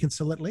and hope we can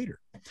sell it later.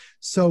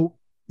 So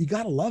you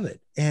got to love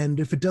it. And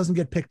if it doesn't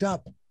get picked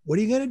up, what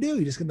are you going to do?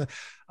 You're just going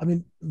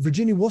to,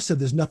 Virginia Woolf said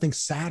there's nothing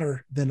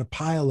sadder than a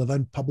pile of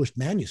unpublished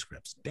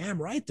manuscripts.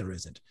 Damn right there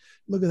isn't.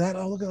 Look at that.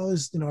 Oh, look at all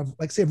this,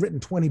 I've written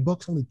 20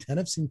 books, only 10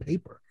 have seen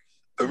paper.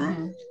 Those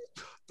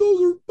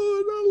are fun.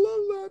 I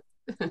love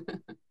that.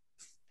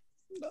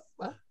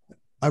 What?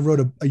 I wrote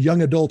a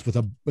young adult with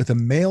a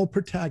male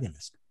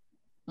protagonist.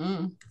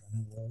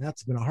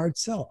 That's been a hard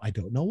sell. I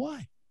don't know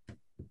why.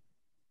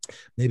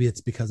 Maybe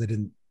it's because I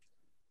didn't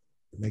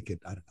make it.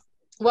 I don't know.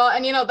 Well,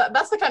 and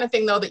that's the kind of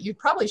thing though that you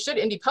probably should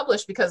indie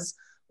publish, because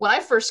when I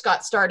first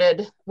got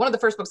started, one of the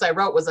first books I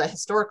wrote was a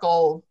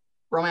historical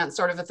romance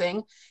sort of a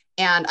thing,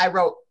 and I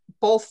wrote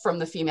both from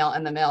the female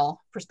and the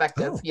male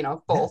perspective.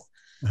 Both.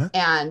 Yeah.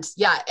 And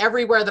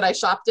everywhere that I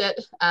shopped it,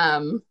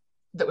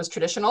 that was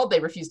traditional, they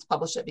refused to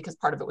publish it because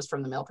part of it was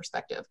from the male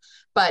perspective.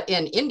 But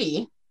in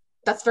indie,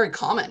 that's very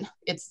common.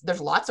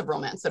 There's lots of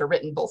romance that are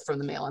written both from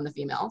the male and the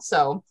female.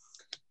 So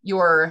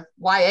your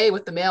YA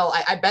with the male,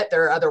 I bet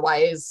there are other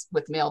YAs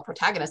with male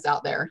protagonists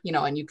out there,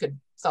 and you could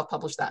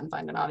self-publish that and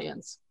find an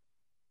audience.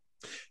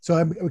 So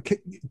I'm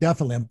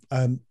definitely,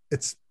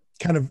 it's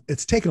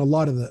taken a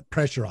lot of the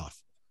pressure off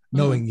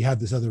knowing you have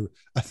this other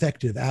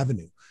effective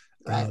avenue.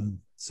 Right.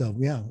 So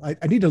yeah,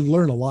 I need to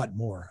learn a lot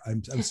more. I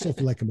still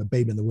feel like I'm a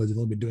babe in the woods. I've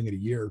only been doing it a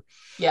year.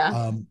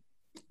 Yeah.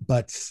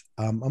 But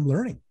I'm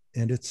learning,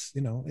 and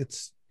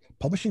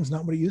publishing is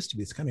not what it used to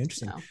be. It's kind of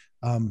interesting. No.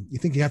 You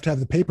think you have to have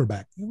the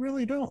paperback. You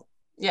really don't.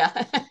 Yeah.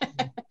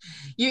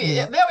 They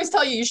always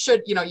tell you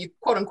should, you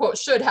quote unquote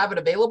should have it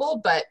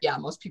available, but yeah,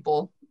 most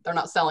people, they're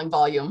not selling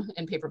volume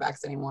in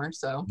paperbacks anymore.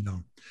 So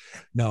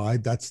no,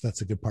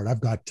 that's a good part.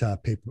 I've got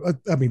paper.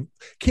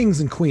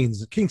 Kings,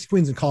 Queens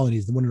and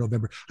Colonies, the one in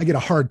November. I get a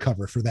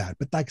hardcover for that,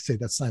 but like I say,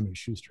 that's Simon &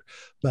 Schuster.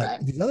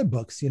 But these other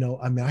books, I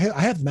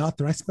have them out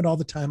there. I spend all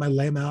the time. I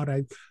lay them out.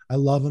 I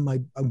love them.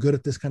 I'm good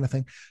at this kind of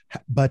thing.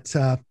 But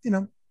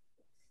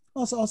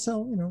I'll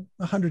sell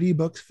 100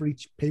 ebooks for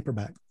each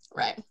paperback.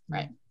 Right.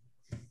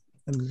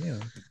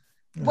 And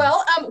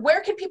Well,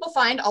 where can people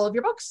find all of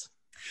your books?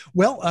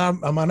 Well,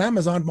 I'm on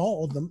Amazon,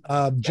 all of them.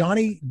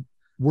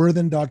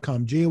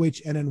 JohnnyWorthen.com,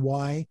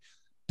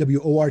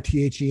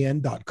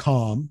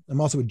 JohnnyWorthen.com.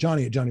 I'm also with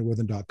Johnny at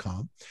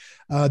JohnnyWorthen.com.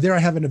 There I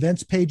have an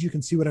events page. You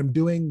can see what I'm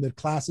doing. The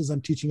classes I'm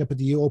teaching up at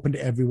the U, open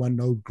to everyone,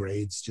 no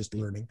grades, just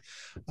learning.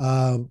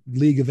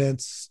 League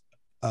events,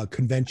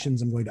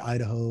 conventions. I'm going to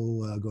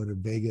Idaho, going to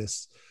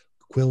Vegas.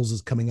 Quills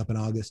is coming up in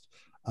August.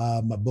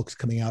 My book's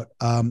coming out,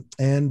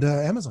 and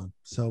Amazon.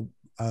 So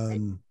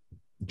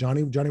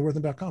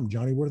JohnnyWorthen.com,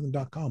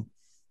 JohnnyWorthen.com.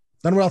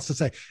 Don't know what else to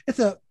say.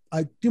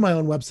 I do my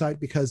own website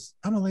because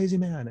I'm a lazy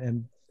man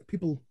and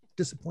people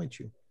disappoint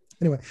you.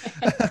 Anyway,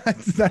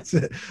 that's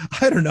it.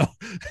 I don't know.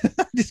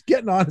 Just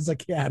getting on as I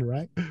can,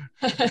 right?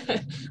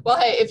 Well,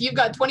 hey, if you've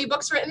got 20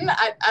 books written,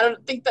 I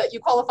don't think that you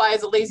qualify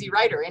as a lazy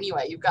writer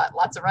anyway. You've got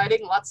lots of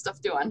writing, lots of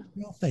stuff doing.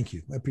 Well, thank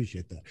you. I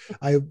appreciate that.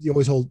 You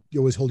always hold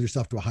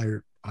yourself to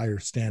a higher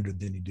standard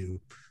than you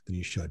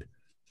should.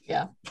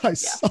 Yeah. I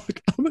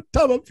suck. I'm a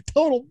total.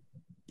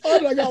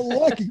 Oh, I got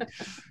lucky.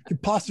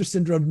 Imposter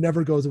syndrome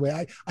never goes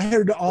away. I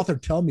heard an author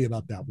tell me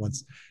about that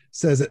once.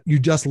 Says that you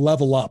just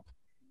level up.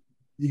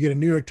 You get a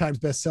New York Times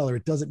bestseller.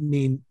 It doesn't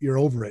mean you're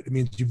over it. It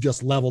means you've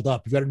just leveled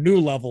up. You've got a new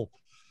level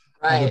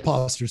of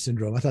imposter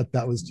syndrome. I thought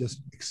that was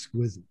just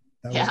exquisite.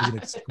 That was an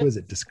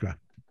exquisite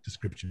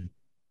description.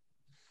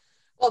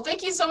 Well,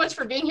 thank you so much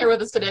for being here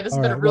with us today. This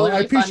has been a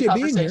really fun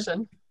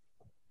conversation.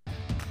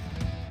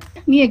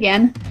 Me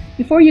again.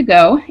 Before you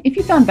go, if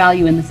you found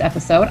value in this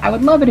episode, I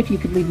would love it if you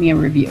could leave me a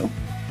review.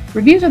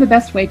 Reviews are the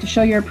best way to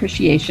show your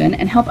appreciation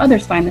and help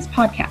others find this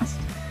podcast.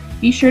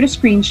 Be sure to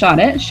screenshot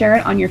it, share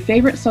it on your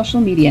favorite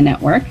social media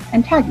network,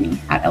 and tag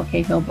me at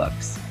LK Hill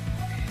Books.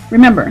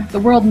 Remember, the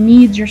world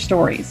needs your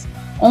stories.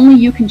 Only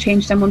you can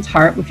change someone's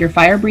heart with your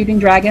fire-breathing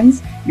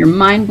dragons, your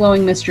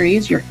mind-blowing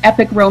mysteries, your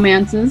epic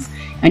romances,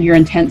 and your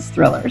intense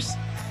thrillers.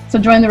 So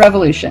join the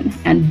revolution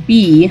and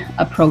be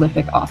a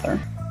prolific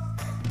author.